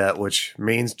blood debt, which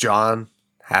means John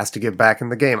has to get back in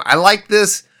the game. I like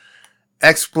this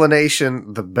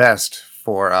explanation the best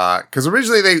for, because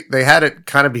originally they had it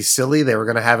kind of be silly. They were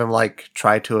going to have him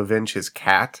try to avenge his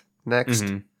cat next.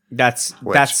 Mm-hmm. That's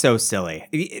so silly.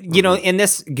 And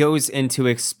this goes into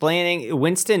explaining.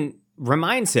 Winston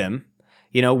reminds him,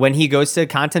 when he goes to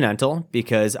Continental,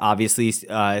 because obviously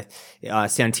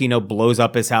Santino blows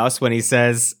up his house when he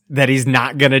says that he's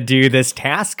not going to do this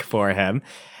task for him.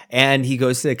 And he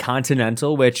goes to the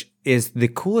Continental, which is the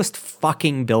coolest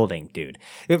fucking building, dude.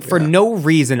 For no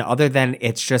reason other than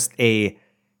it's just a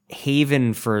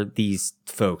haven for these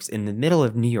folks in the middle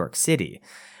of New York City.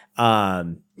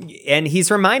 And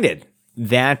he's reminded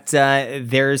that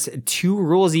there's 2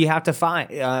 rules you have to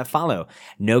follow.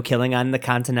 No killing on the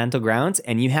Continental grounds,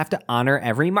 and you have to honor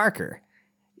every marker.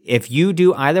 If you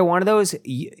do either one of those,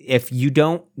 if you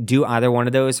don't do either one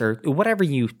of those, or whatever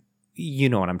you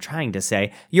know what I'm trying to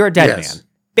say, you're a dead man.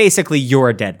 Basically, you're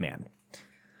a dead man.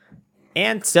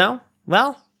 And so,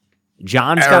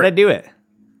 John's got to do it.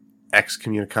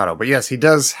 Excommunicado. But yes, he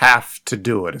does have to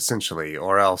do it, essentially,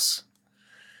 or else...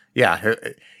 Yeah,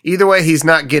 either way, he's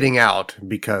not getting out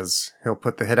because he'll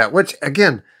put the hit out, which,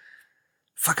 again,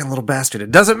 fucking little bastard. It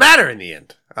doesn't matter in the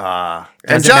end.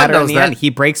 And John knows that. He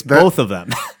breaks both of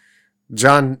them.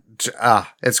 John,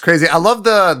 it's crazy. I love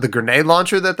the grenade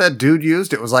launcher that dude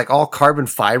used. It was all carbon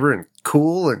fiber and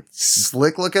cool and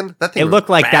slick looking. That thing looked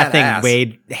like badass. That thing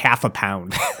weighed half a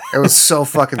pound. It was so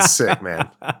fucking sick,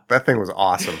 man. That thing was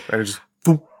awesome. And it just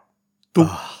boop, boop.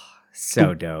 Oh,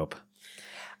 so dope.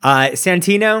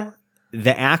 Santino,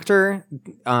 the actor,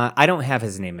 I don't have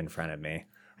his name in front of me.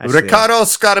 Riccardo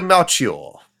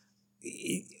Scaramaccio.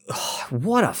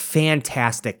 What a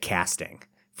fantastic casting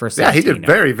for Santino. Yeah, he did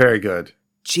very, very good.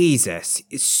 Jesus,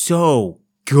 so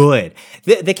good.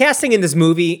 The casting in this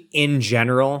movie in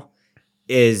general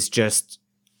is just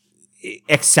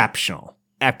exceptional.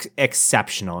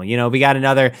 Exceptional. You know, we got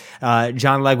another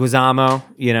John Leguizamo.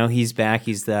 You know, he's back.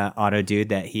 He's the auto dude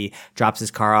that he drops his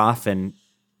car off, and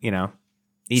you know,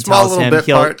 he tells him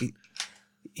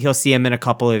he'll see him in a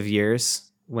couple of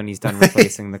years when he's done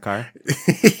replacing the car.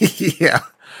 Yeah,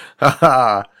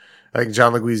 I think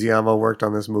John Leguizamo worked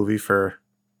on this movie for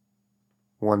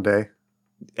one day.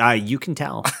 You can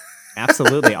tell.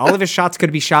 Absolutely, all of his shots could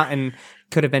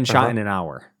have been shot in an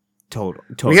hour. Total.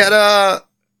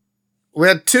 We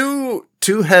had two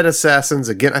head assassins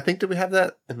again. I think, did we have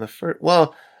that in the first?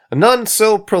 Well, none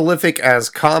so prolific as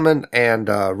Common and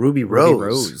Ruby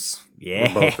Rose.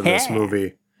 Yeah. Were both in this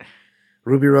movie.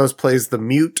 Ruby Rose plays the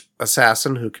mute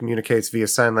assassin who communicates via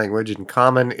sign language, and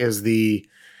Common is the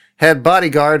head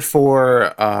bodyguard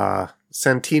for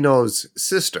Santino's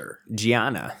sister,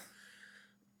 Gianna,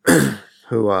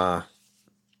 who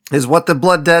is what the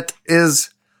blood debt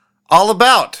is all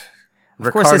about.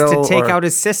 Of course, it's to take out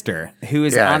his sister, who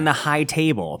is on the high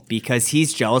table, because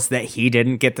he's jealous that he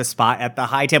didn't get the spot at the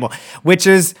high table, which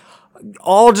is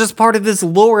all just part of this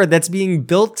lore that's being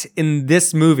built in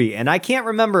this movie. And I can't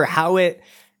remember how it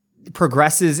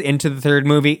progresses into the third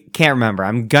movie. Can't remember.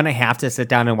 I'm going to have to sit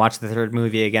down and watch the third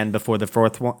movie again before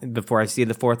I see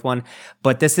the fourth one.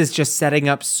 But this is just setting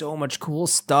up so much cool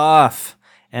stuff.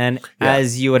 And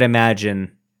as you would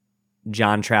imagine,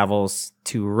 John travels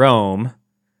to Rome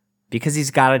because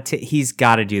he's got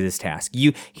to do this task.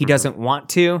 He doesn't want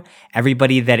to.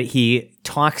 Everybody that he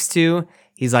talks to,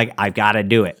 he's like, I've got to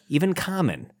do it. Even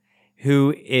Common,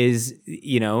 who is,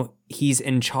 you know, he's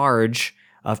in charge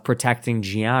of protecting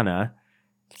Gianna.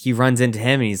 He runs into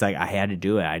him and he's like, I had to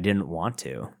do it. I didn't want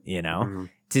to, you know.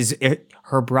 It's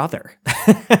her brother.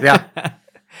 Yeah.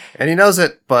 And he knows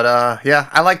it, but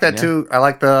I like that too. I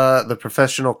like the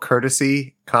professional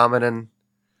courtesy Common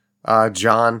and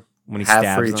John when he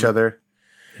have for each other.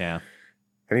 Yeah.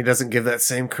 And he doesn't give that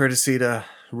same courtesy to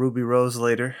Ruby Rose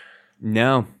later.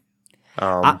 No.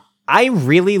 I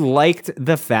really liked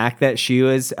the fact that she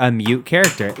was a mute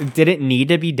character. Did it need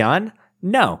to be done?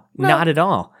 No, not at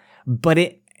all. But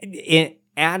it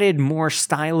added more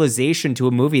stylization to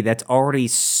a movie that's already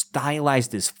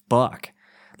stylized as fuck.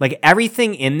 Like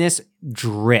everything in this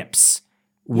drips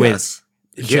with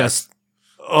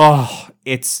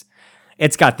it's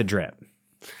got the drip.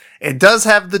 It does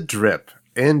have the drip,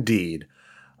 indeed.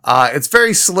 It's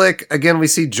very slick. Again, we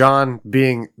see John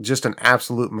being just an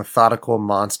absolute methodical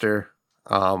monster.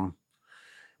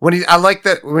 I like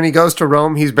that when he goes to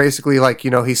Rome, he's basically like,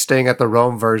 you know, he's staying at the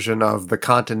Rome version of the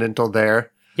Continental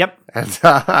there. Yep. And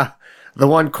the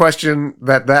one question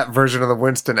that version of the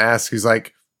Winston asks, he's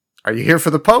like, are you here for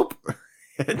the Pope?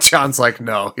 And John's like,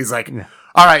 no. He's like,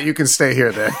 all right, you can stay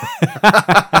here then.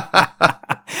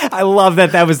 I love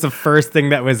that was the first thing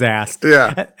that was asked.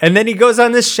 Yeah. And then he goes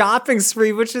on this shopping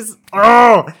spree, which is,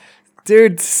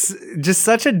 dude, just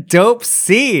such a dope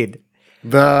scene.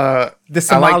 The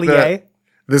sommelier.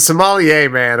 The sommelier,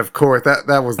 man, of course.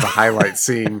 That was the highlight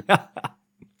scene.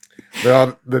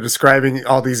 They're describing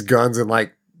all these guns in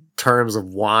like terms of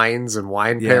wines and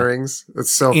wine pairings. It's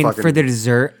so and fucking... for the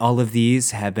dessert, all of these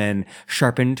have been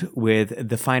sharpened with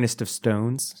the finest of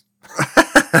stones.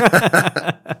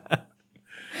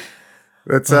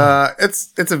 It's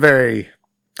a very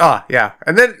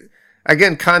and then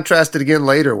again contrasted again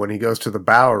later when he goes to the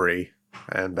Bowery,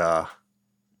 and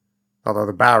although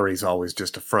the Bowery's always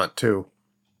just a front too.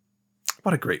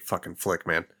 What a great fucking flick,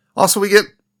 man. Also, we get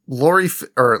Larry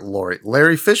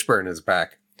Fishburne is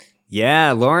back.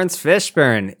 Yeah, Lawrence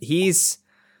Fishburne. He's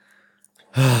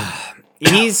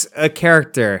a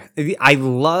character. I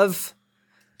love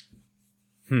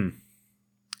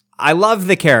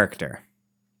the character.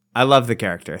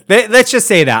 Let's just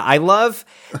say that. I love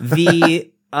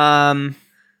the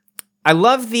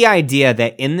idea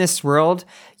that in this world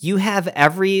you have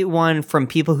everyone from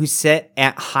people who sit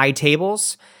at high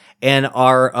tables and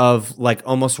are of like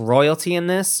almost royalty in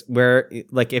this, where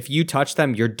like if you touch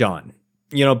them, you're done.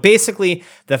 You know, basically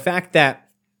the fact that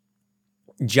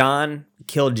John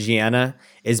killed Gianna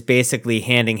is basically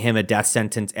handing him a death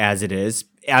sentence as it is,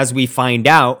 as we find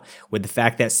out with the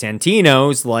fact that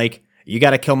Santino's like, you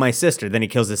got to kill my sister. Then he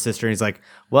kills his sister and he's like,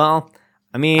 well,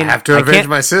 I mean, I have to avenge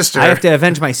my sister. I have to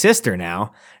avenge my sister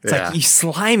now. It's like, you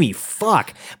slimy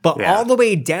fuck. But all the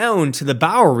way down to the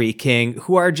Bowery King,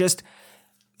 who are just,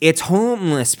 it's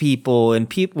homeless people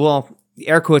and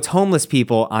air quotes, homeless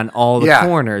people on all the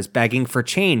corners begging for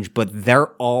change, but they're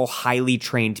all highly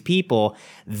trained people.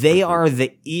 They are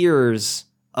the ears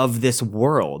of this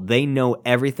world. They know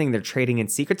everything. They're trading in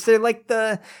secrets. They're like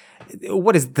the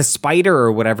spider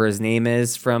or whatever his name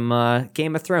is from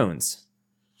Game of Thrones.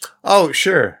 Oh,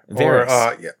 sure. Or,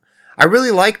 yeah. I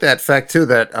really like that fact too,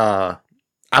 that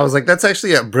I was like, that's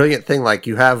actually a brilliant thing. Like,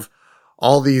 you have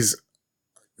all these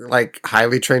like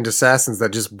highly trained assassins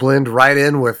that just blend right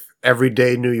in with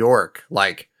everyday New York.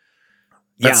 Like,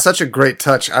 that's such a great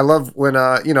touch. I love when,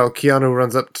 Keanu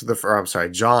runs up to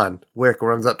John Wick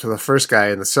runs up to the first guy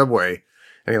in the subway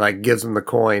and he like gives him the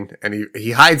coin and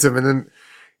he hides him and then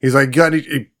he's like,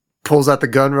 he pulls out the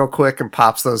gun real quick and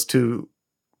pops those two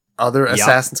other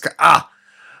assassins.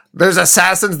 There's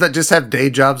assassins that just have day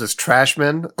jobs as trash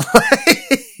men.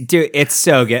 Dude, it's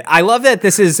so good. I love that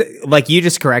this is, like, you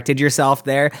just corrected yourself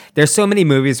there. There's so many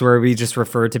movies where we just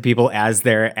refer to people as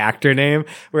their actor name,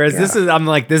 whereas this is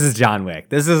John Wick.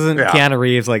 This isn't Keanu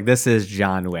Reeves, like, this is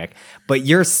John Wick. But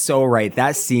you're so right.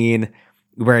 That scene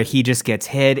where he just gets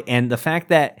hid, and the fact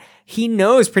that he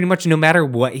knows pretty much no matter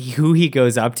who he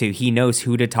goes up to, he knows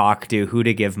who to talk to, who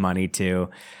to give money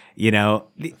to. You know,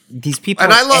 these people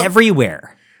are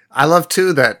everywhere. I love,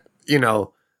 too, that,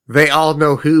 they all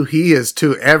know who he is,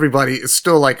 too. Everybody is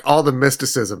still like all the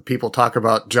mysticism people talk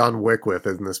about John Wick with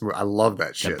in this movie. I love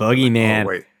that shit. The boogeyman. Like, oh,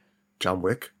 wait. John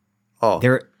Wick?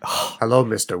 Hello,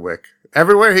 Mr. Wick.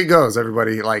 Everywhere he goes,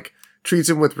 everybody like treats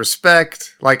him with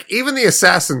respect. Like, even the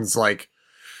assassins, like,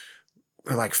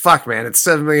 they're like, fuck, man, it's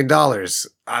 $7 million.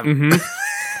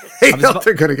 They know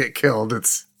they're going to get killed.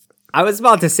 I was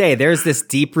about to say, there's this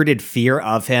deep-rooted fear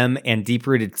of him and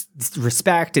deep-rooted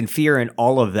respect and fear and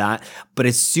all of that. But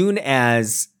as soon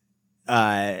as,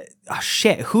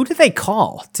 who do they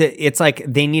call? It's like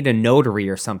they need a notary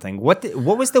or something. What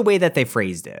was the way that they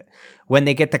phrased it when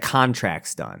they get the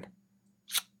contracts done?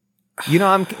 You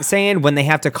know what I'm saying? When they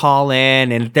have to call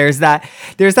in and there's that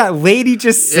lady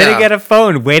just sitting at a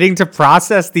phone waiting to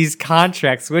process these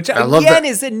contracts, which again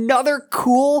is another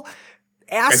cool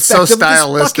aspect it's so of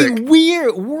stylistic. This fucking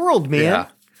weird world, man. Yeah.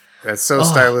 It's so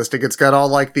stylistic. It's got all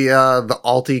like the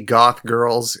alti goth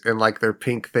girls in like their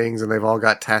pink things and they've all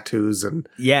got tattoos and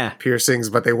piercings,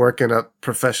 but they work in a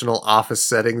professional office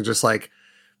setting, just like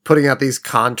putting out these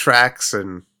contracts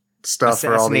and stuff for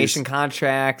all these assassination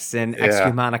contracts and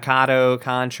excommunicado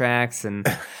contracts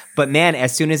but man,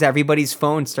 as soon as everybody's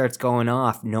phone starts going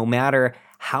off, no matter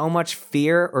how much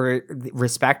fear or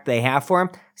respect they have for him,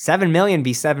 7 million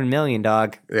be 7 million,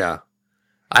 dog. Yeah.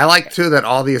 I like too that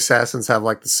all the assassins have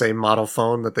like the same model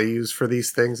phone that they use for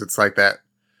these things. It's like that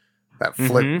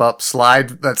flip up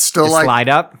slide that's still the like slide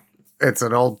up. It's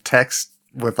an old text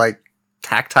with like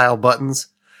tactile buttons.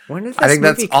 When did this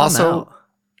movie come out?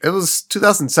 It was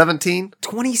 2017.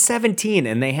 2017,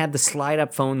 and they had the slide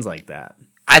up phones like that.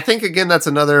 I think again that's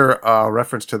another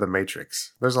reference to The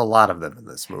Matrix. There's a lot of them in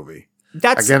this movie.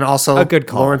 That's again also a good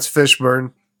call. Lawrence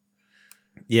Fishburne.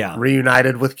 Yeah.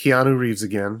 Reunited with Keanu Reeves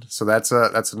again. So that's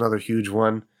another huge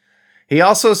one. He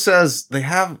also says they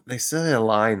say a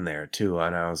line there too,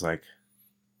 and I was like,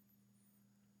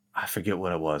 I forget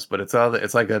what it was, but it's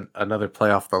like another play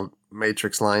off the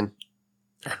Matrix line.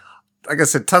 Like I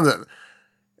said, tons of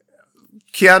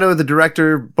Keanu, the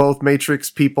director, both Matrix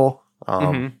people.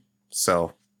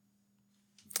 So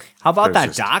how about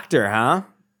that doctor, huh?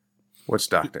 Which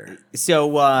doctor?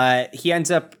 So he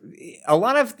ends up. A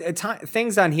lot of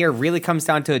things on here really comes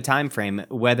down to a time frame.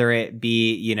 Whether it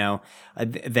be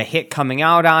the hit coming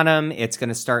out on him, it's going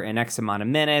to start in X amount of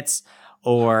minutes,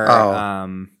 or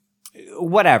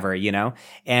whatever,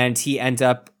 And he ends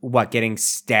up getting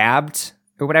stabbed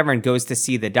or whatever, and goes to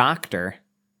see the doctor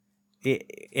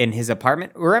in his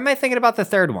apartment. Or am I thinking about the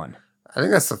third one? I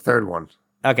think that's the third one.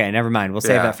 Okay, never mind. We'll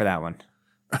save that for that one.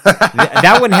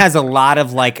 That one has a lot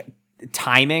of like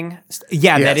timing.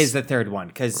 Yeah, yes. That is the third one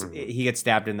because he gets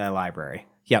stabbed in the library.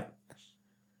 Yep.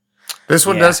 This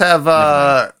one does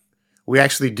have. We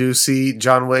actually do see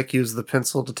John Wick use the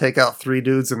pencil to take out 3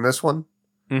 dudes in this one.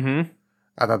 Mm-hmm.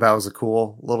 I thought that was a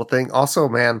cool little thing. Also,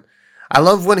 man, I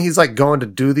love when he's like going to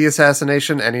do the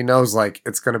assassination and he knows like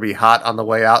it's going to be hot on the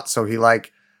way out, so he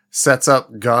like sets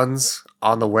up guns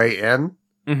on the way in.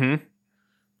 Mm-hmm.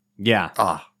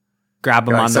 Yeah. Grab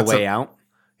him on the way out.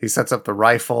 He sets up the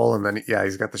rifle and then,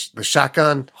 he's got the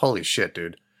shotgun. Holy shit,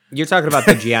 dude. You're talking about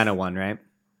the Gianna one, right?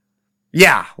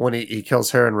 Yeah. When he kills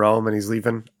her in Rome and he's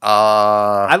leaving.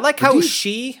 I like how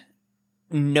she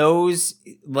knows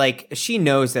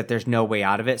that there's no way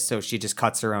out of it. So she just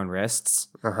cuts her own wrists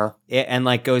and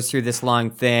like goes through this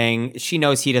long thing. She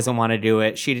knows he doesn't want to do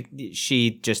it.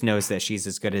 She just knows that she's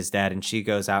as good as dead and she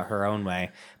goes out her own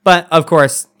way. But of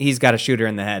course he's got to shoot her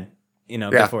in the head,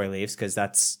 before he leaves. Cause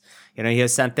that's, he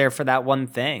was sent there for that one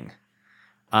thing.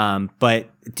 But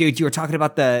dude, you were talking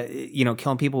about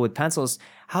killing people with pencils.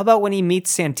 How about when he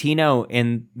meets Santino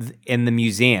in the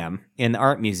museum, in the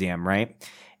art museum, right?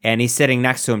 And he's sitting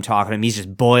next to him talking to him. He's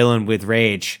just boiling with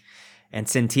rage. And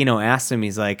Santino asks him,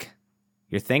 he's like,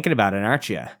 "You're thinking about it, aren't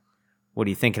you? What are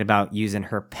you thinking about using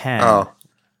her pen? Oh.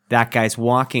 That guy's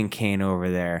walking cane over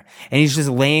there." And he's just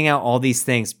laying out all these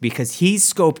things because he's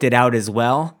scoped it out as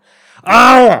well.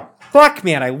 Oh, fuck,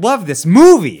 man. I love this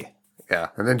movie. Yeah.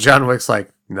 And then John Wick's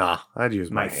like, "Nah, I'd use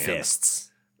my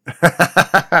fists."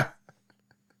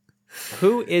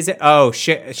 Who is it? Oh,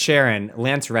 Sharon,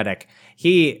 Lance Reddick.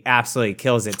 He absolutely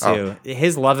kills it too.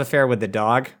 His love affair with the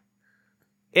dog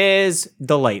is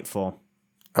delightful.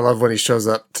 I love when he shows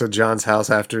up to John's house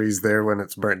after he's there when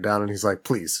it's burnt down, and he's like,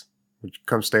 "Please, would you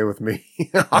come stay with me?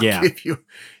 I'll give you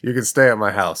can stay at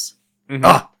my house."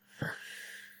 Mm-hmm.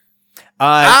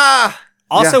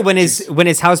 Also, when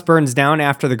his house burns down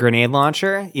after the grenade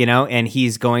launcher, and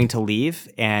he's going to leave,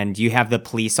 and you have the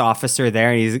police officer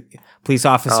there, and police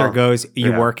officer goes,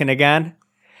 "You working again?"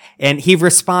 And he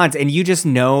responds, and you just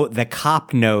know the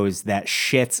cop knows that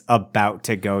shit's about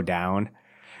to go down.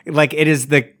 Like, it is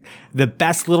the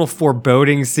best little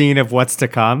foreboding scene of what's to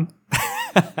come.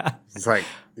 It's like,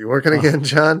 "You working again,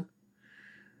 John?"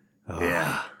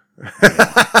 Yeah.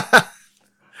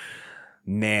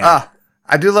 Man.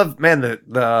 I do love, man,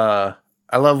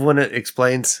 I love when it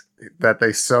explains that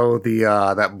they sew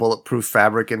that bulletproof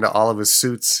fabric into all of his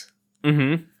suits.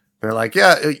 Mm-hmm. They're like,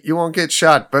 "Yeah, you won't get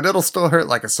shot, but it'll still hurt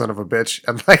like a son of a bitch."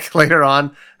 And like later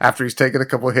on, after he's taken a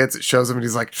couple of hits, it shows him and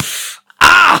he's like,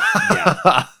 "Ah!"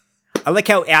 Yeah. I like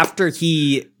how after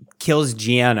he kills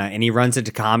Gianna and he runs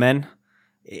into Kamen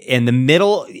in the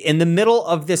middle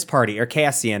of this party, or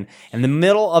Cassian, in the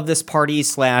middle of this party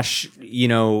 /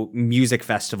 music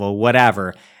festival,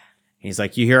 whatever. He's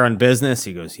like, "You here on business?"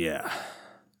 He goes, "Yeah."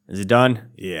 "Is it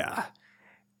done?" "Yeah."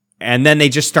 And then they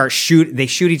just start they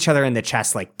shoot each other in the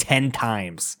chest like 10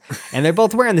 times. And they're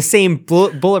both wearing the same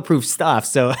bulletproof stuff.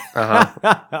 So,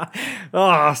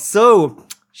 so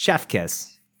chef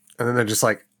kiss. And then they're just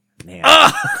like, man.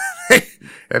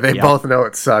 And they both know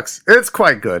it sucks. It's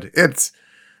quite good. It's,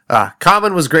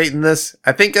 Common was great in this.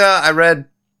 I think, I read,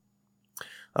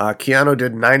 Keanu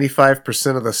did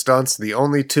 95% of the stunts. The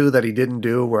only 2 that he didn't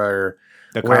do were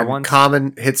when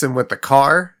Common hits him with the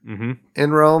car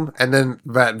in Rome, and then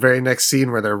that very next scene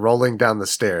where they're rolling down the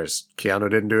stairs. Keanu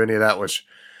didn't do any of that, which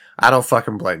I don't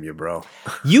fucking blame you, bro.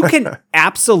 You can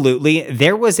absolutely.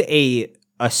 There was a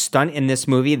stunt in this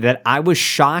movie that I was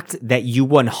shocked that you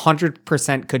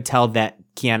 100% could tell that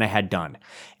Keanu had done.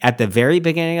 At the very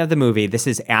beginning of the movie, this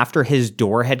is after his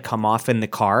door had come off in the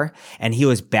car and he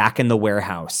was back in the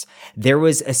warehouse. There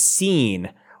was a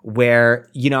scene where,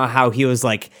 how he was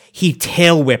like, he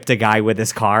tail whipped a guy with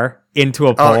his car into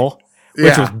a pole,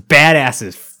 which was badass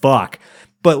as fuck.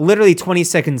 But literally 20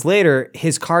 seconds later,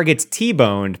 his car gets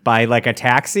T-boned by like a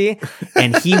taxi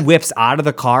and he whips out of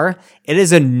the car. It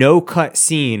is a no-cut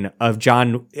scene of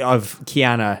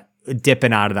Keanu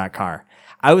dipping out of that car.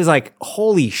 I was like,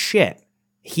 holy shit.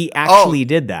 He actually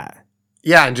did that.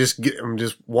 Yeah, and just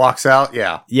walks out.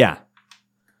 Yeah. Yeah.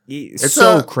 It's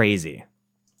so crazy.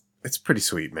 It's pretty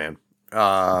sweet, man.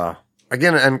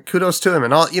 Again, and kudos to him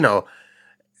and all,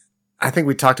 I think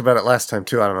we talked about it last time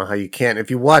too. I don't know how you can't.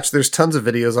 If you watch, there's tons of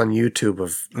videos on YouTube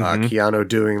of Keanu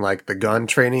doing like the gun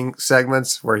training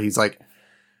segments where he's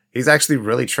actually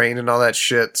really trained and all that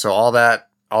shit. So all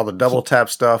the double tap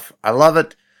stuff. I love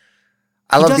it.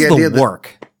 I love the idea of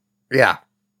work. Yeah.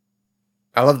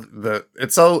 I love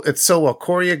it's so well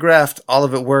choreographed. All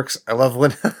of it works. I love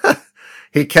when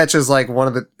he catches like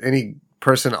any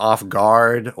person off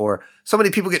guard, or so many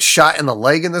people get shot in the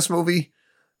leg in this movie.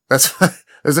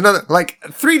 There's another, like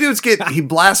 3 dudes he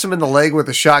blasts them in the leg with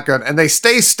a shotgun and they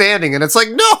stay standing, and it's like,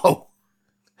 no,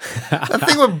 that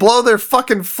thing would blow their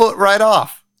fucking foot right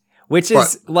off. Which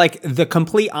is like the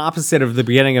complete opposite of the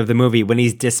beginning of the movie when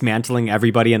he's dismantling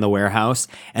everybody in the warehouse.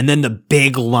 And then the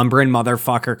big lumbering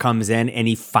motherfucker comes in and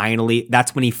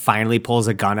that's when he finally pulls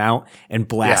a gun out and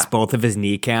blasts both of his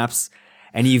kneecaps.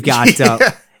 And you've got,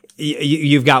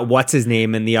 you've got what's his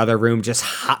name in the other room just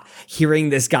hearing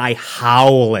this guy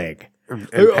howling. In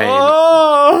pain.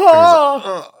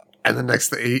 And the next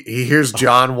thing, he hears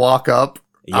John walk up.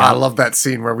 Yep. I love that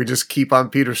scene where we just keep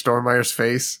on Peter Stormaye's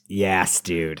face. Yes,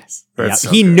 dude. So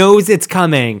he good. knows it's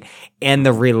coming, and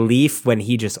the relief when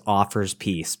he just offers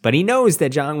peace. But he knows that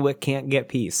John Wick can't get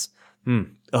peace.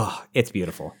 Oh, it's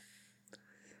beautiful.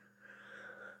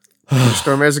 Peter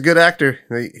Stormaye's a good actor.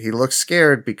 He looks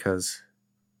scared because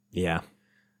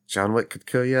John Wick could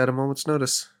kill you at a moment's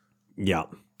notice.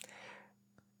 Yep.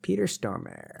 Peter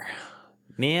Stormare.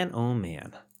 Man, oh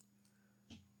man.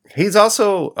 He's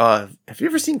also, have you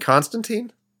ever seen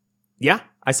Constantine? Yeah,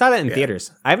 I saw that in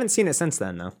theaters. I haven't seen it since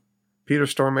then, though. Peter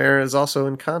Stormare is also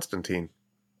in Constantine.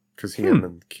 Because him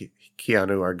and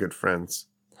Keanu are good friends.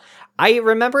 I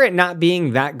remember it not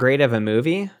being that great of a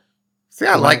movie. See,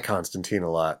 I like Constantine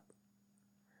a lot.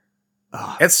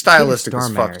 It's stylistic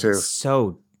as fuck, too.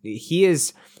 So,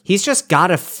 he's just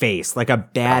got a face, like a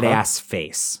badass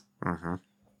face. Mm-hmm.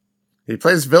 He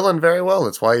plays villain very well.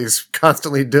 That's why he's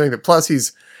constantly doing it. Plus,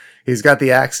 he's got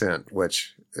the accent,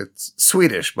 which it's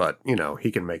Swedish, but, you know, he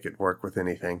can make it work with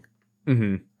anything.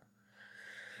 Mm-hmm.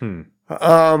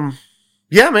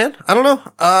 Yeah, man. I don't know.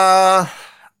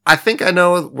 I think I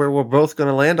know where we're both going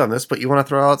to land on this, but you want to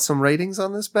throw out some ratings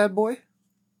on this bad boy?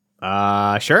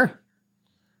 Sure.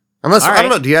 Unless, I don't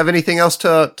know, do you have anything else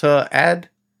to add?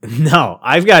 No,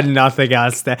 I've got nothing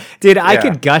else to... Dude, I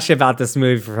could gush about this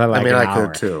movie for like an hour. I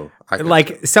could too.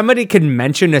 Somebody could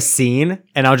mention a scene,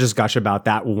 and I'll just gush about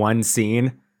that one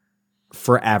scene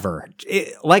forever.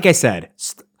 Like I said,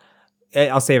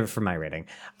 I'll save it for my rating.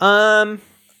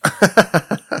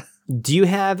 Do you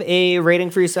have a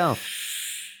rating for yourself?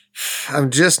 I'm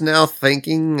just now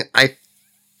thinking.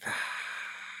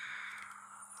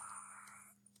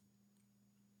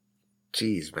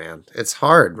 Jeez, man, it's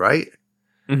hard, right?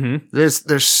 Mm-hmm.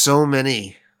 There's so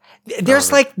many.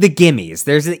 There's like the gimmies.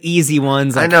 There's the easy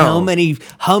ones. Like, I know.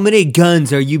 How many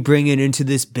guns are you bringing into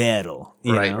this battle?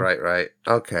 Right.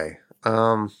 Okay.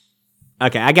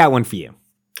 Okay, I got one for you.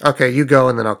 Okay, you go,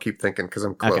 and then I'll keep thinking because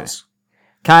I'm close. Okay.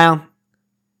 Kyle,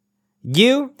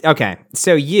 you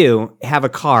have a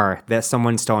car that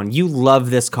someone's stolen. You love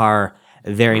this car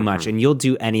very much, and you'll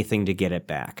do anything to get it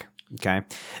back. Okay,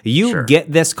 you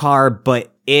get this car,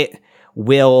 but it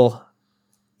will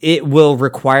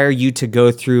require you to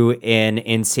go through an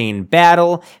insane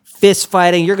battle, fist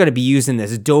fighting. You're going to be using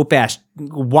this dope ass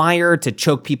wire to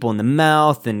choke people in the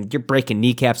mouth, and you're breaking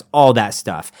kneecaps, all that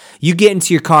stuff. You get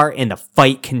into your car and the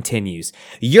fight continues.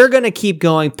 You're going to keep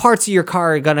going. Parts of your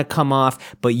car are going to come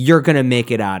off, but you're going to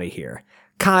make it out of here.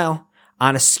 Kyle,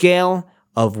 on a scale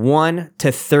of 1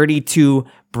 to 32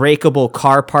 breakable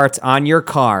car parts on your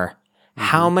car,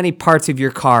 how many parts of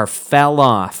your car fell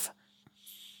off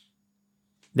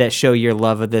that show your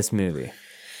love of this movie?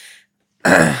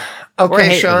 Okay, or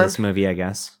hate Sean. Of this movie, I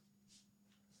guess.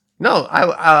 No,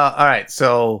 all right.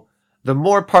 So the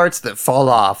more parts that fall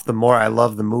off, the more I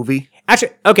love the movie.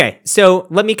 Actually, okay. So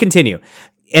let me continue.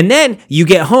 And then you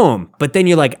get home, but then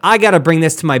you're like, I got to bring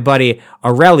this to my buddy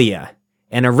Aurelia.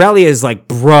 And Aurelia is like,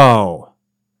 bro,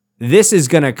 this is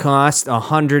going to cost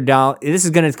 $100. This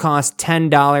is going to cost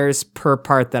 $10 per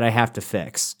part that I have to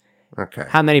fix. Okay.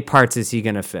 How many parts is he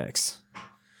going to fix?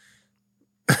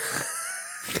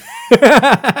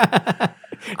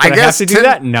 I guess have to do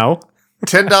that? No.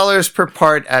 $10 per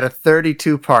part out of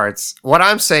 32 parts. What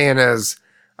I'm saying is,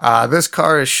 this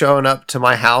car is showing up to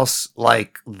my house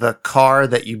like the car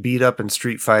that you beat up in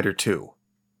Street Fighter 2.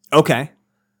 Okay.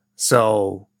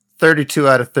 So 32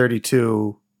 out of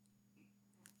 32,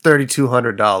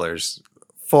 $3,200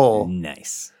 full.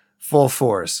 Nice. Full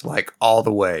force, like all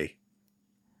the way.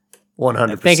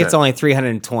 100%. I think it's only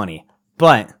 320,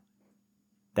 but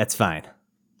that's fine.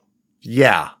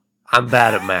 Yeah, I'm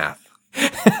bad at math.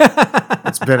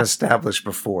 It's been established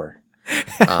before.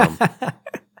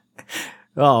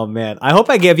 Oh man, I hope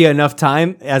I gave you enough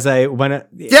time as I went.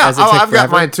 Yeah, I've got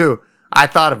mine too. I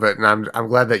thought of it, and I'm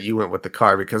glad that you went with the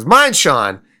car because mine,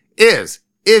 Sean, is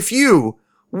if you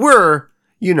were,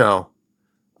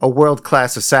 a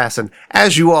world-class assassin,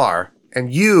 as you are,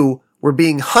 and you were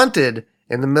being hunted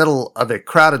in the middle of a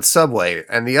crowded subway,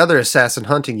 and the other assassin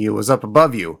hunting you was up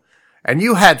above you, and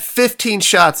you had 15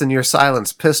 shots in your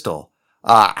silenced pistol,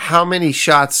 how many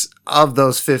shots of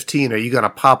those 15 are you going to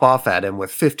pop off at him,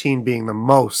 with 15 being the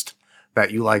most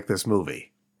that you like this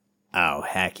movie? Oh,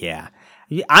 heck yeah.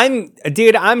 I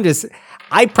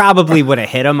probably would have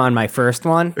hit him on my first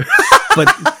one,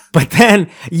 but then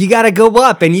you got to go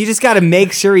up and you just got to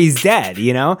make sure he's dead,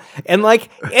 And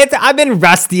I've been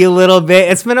rusty a little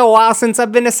bit. It's been a while since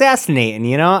I've been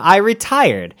assassinating, I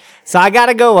retired. So I got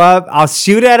to go up. I'll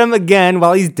shoot at him again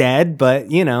while he's dead, but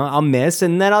I'll miss,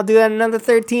 and then I'll do that another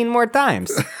 13 more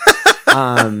times.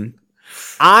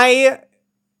 I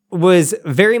was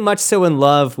very much so in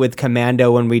love with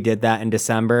Commando when we did that in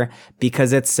December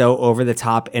because it's so over the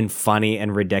top and funny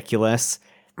and ridiculous.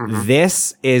 Mm-hmm.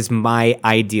 This is my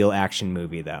ideal action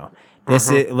movie, though.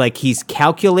 This is he's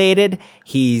calculated.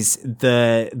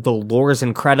 The lore is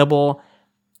incredible.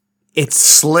 It's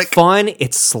slick, fun.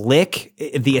 It's slick.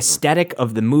 The aesthetic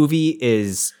of the movie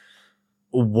is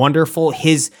wonderful.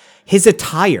 His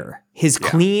attire,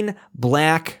 clean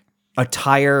black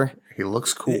attire. He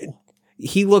looks cool.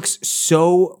 he looks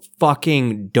so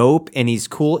fucking dope and he's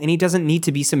cool and he doesn't need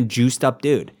to be some juiced up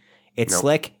dude. It's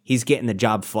slick. He's getting the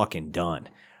job fucking done.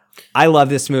 I love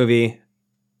this movie.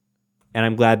 And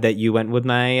I'm glad that you went with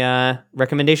my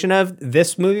recommendation of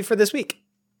this movie for this week.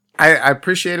 I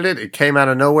appreciated it. It came out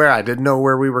of nowhere. I didn't know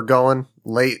where we were going.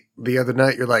 Late the other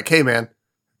night, you're like, hey, man,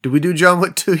 did we do John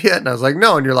Wick 2 yet? And I was like,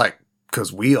 no. And you're like,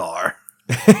 because we are.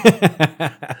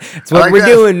 That's what we're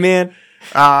doing, man.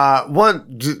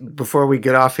 Before we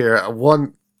get off here,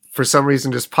 one, for some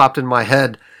reason, just popped in my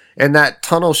head. And that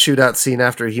tunnel shootout scene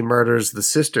after he murders the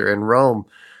sister in Rome.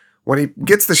 When he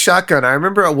gets the shotgun, I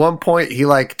remember at one point he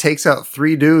like takes out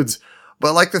 3 dudes,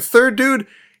 but like the third dude,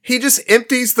 he just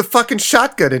empties the fucking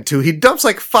shotgun into. He dumps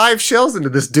like 5 shells into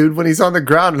this dude when he's on the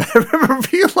ground. And I remember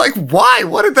being like, why?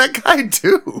 What did that guy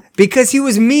do? Because he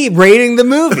was me rating the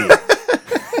movie.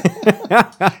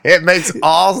 It makes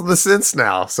all the sense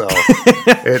now. So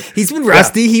he's been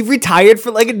rusty. Yeah. He retired for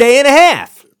like a day and a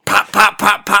half. Pop, pop,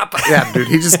 pop, pop. Yeah, dude,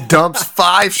 he just dumps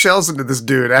 5 shells into this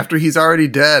dude after he's already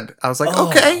dead. I was like,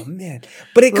 okay. Man.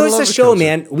 But it goes to show,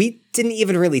 man, we didn't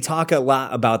even really talk a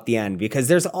lot about the end because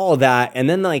there's all that. And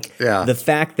then like the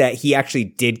fact that he actually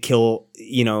did kill,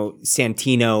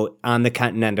 Santino on the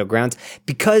Continental grounds,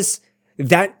 because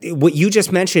that, what you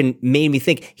just mentioned made me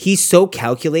think he's so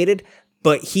calculated,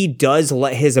 but he does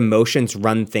let his emotions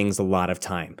run things a lot of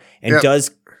time and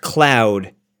does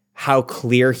cloud how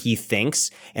clear he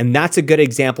thinks. And that's a good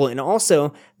example. And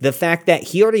also the fact that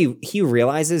he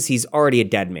realizes he's already a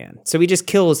dead man. So he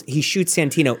shoots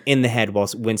Santino in the head while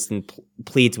Winston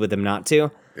pleads with him not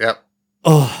to. Yep.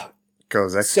 Oh,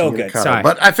 goes so good. Sorry.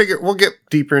 But I figure we'll get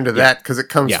deeper into that because it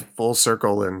comes full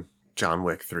circle in John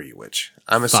Wick 3, which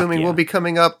I'm assuming will be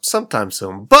coming up sometime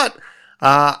soon. But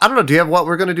I don't know. Do you have what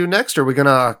we're going to do next? Or are we going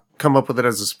to come up with it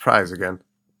as a surprise again?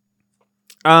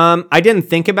 I didn't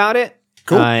think about it.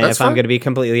 Cool. If I'm going to be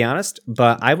completely honest,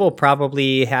 but I will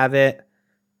probably have it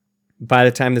by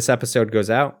the time this episode goes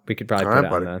out. We could probably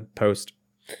put it on the post.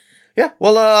 Yeah.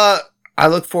 Well, I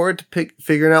look forward to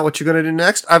figuring out what you're going to do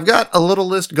next. I've got a little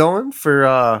list going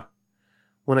for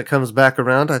when it comes back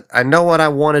around. I know what I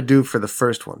want to do for the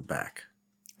first one back.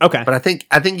 Okay. But I think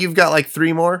you've got like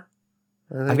 3 more.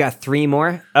 I've got 3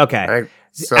 more. Okay.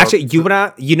 Actually, you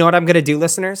know what I'm going to do,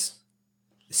 listeners?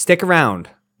 Stick around.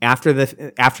 After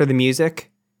the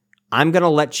music, I'm going to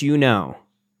let you know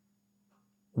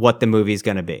what the movie's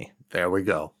going to be. There we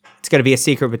go. It's going to be a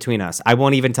secret between us. I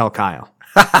won't even tell Kyle.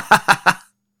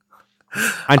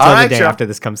 Until the day after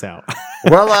this comes out.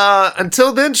 Well,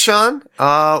 until then, Sean,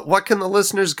 what can the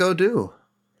listeners go do?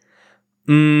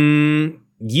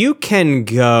 You can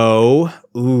go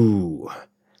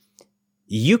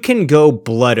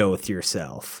blood oath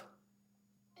yourself.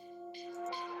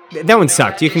 That one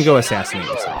sucked. You can go assassinate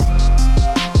yourself.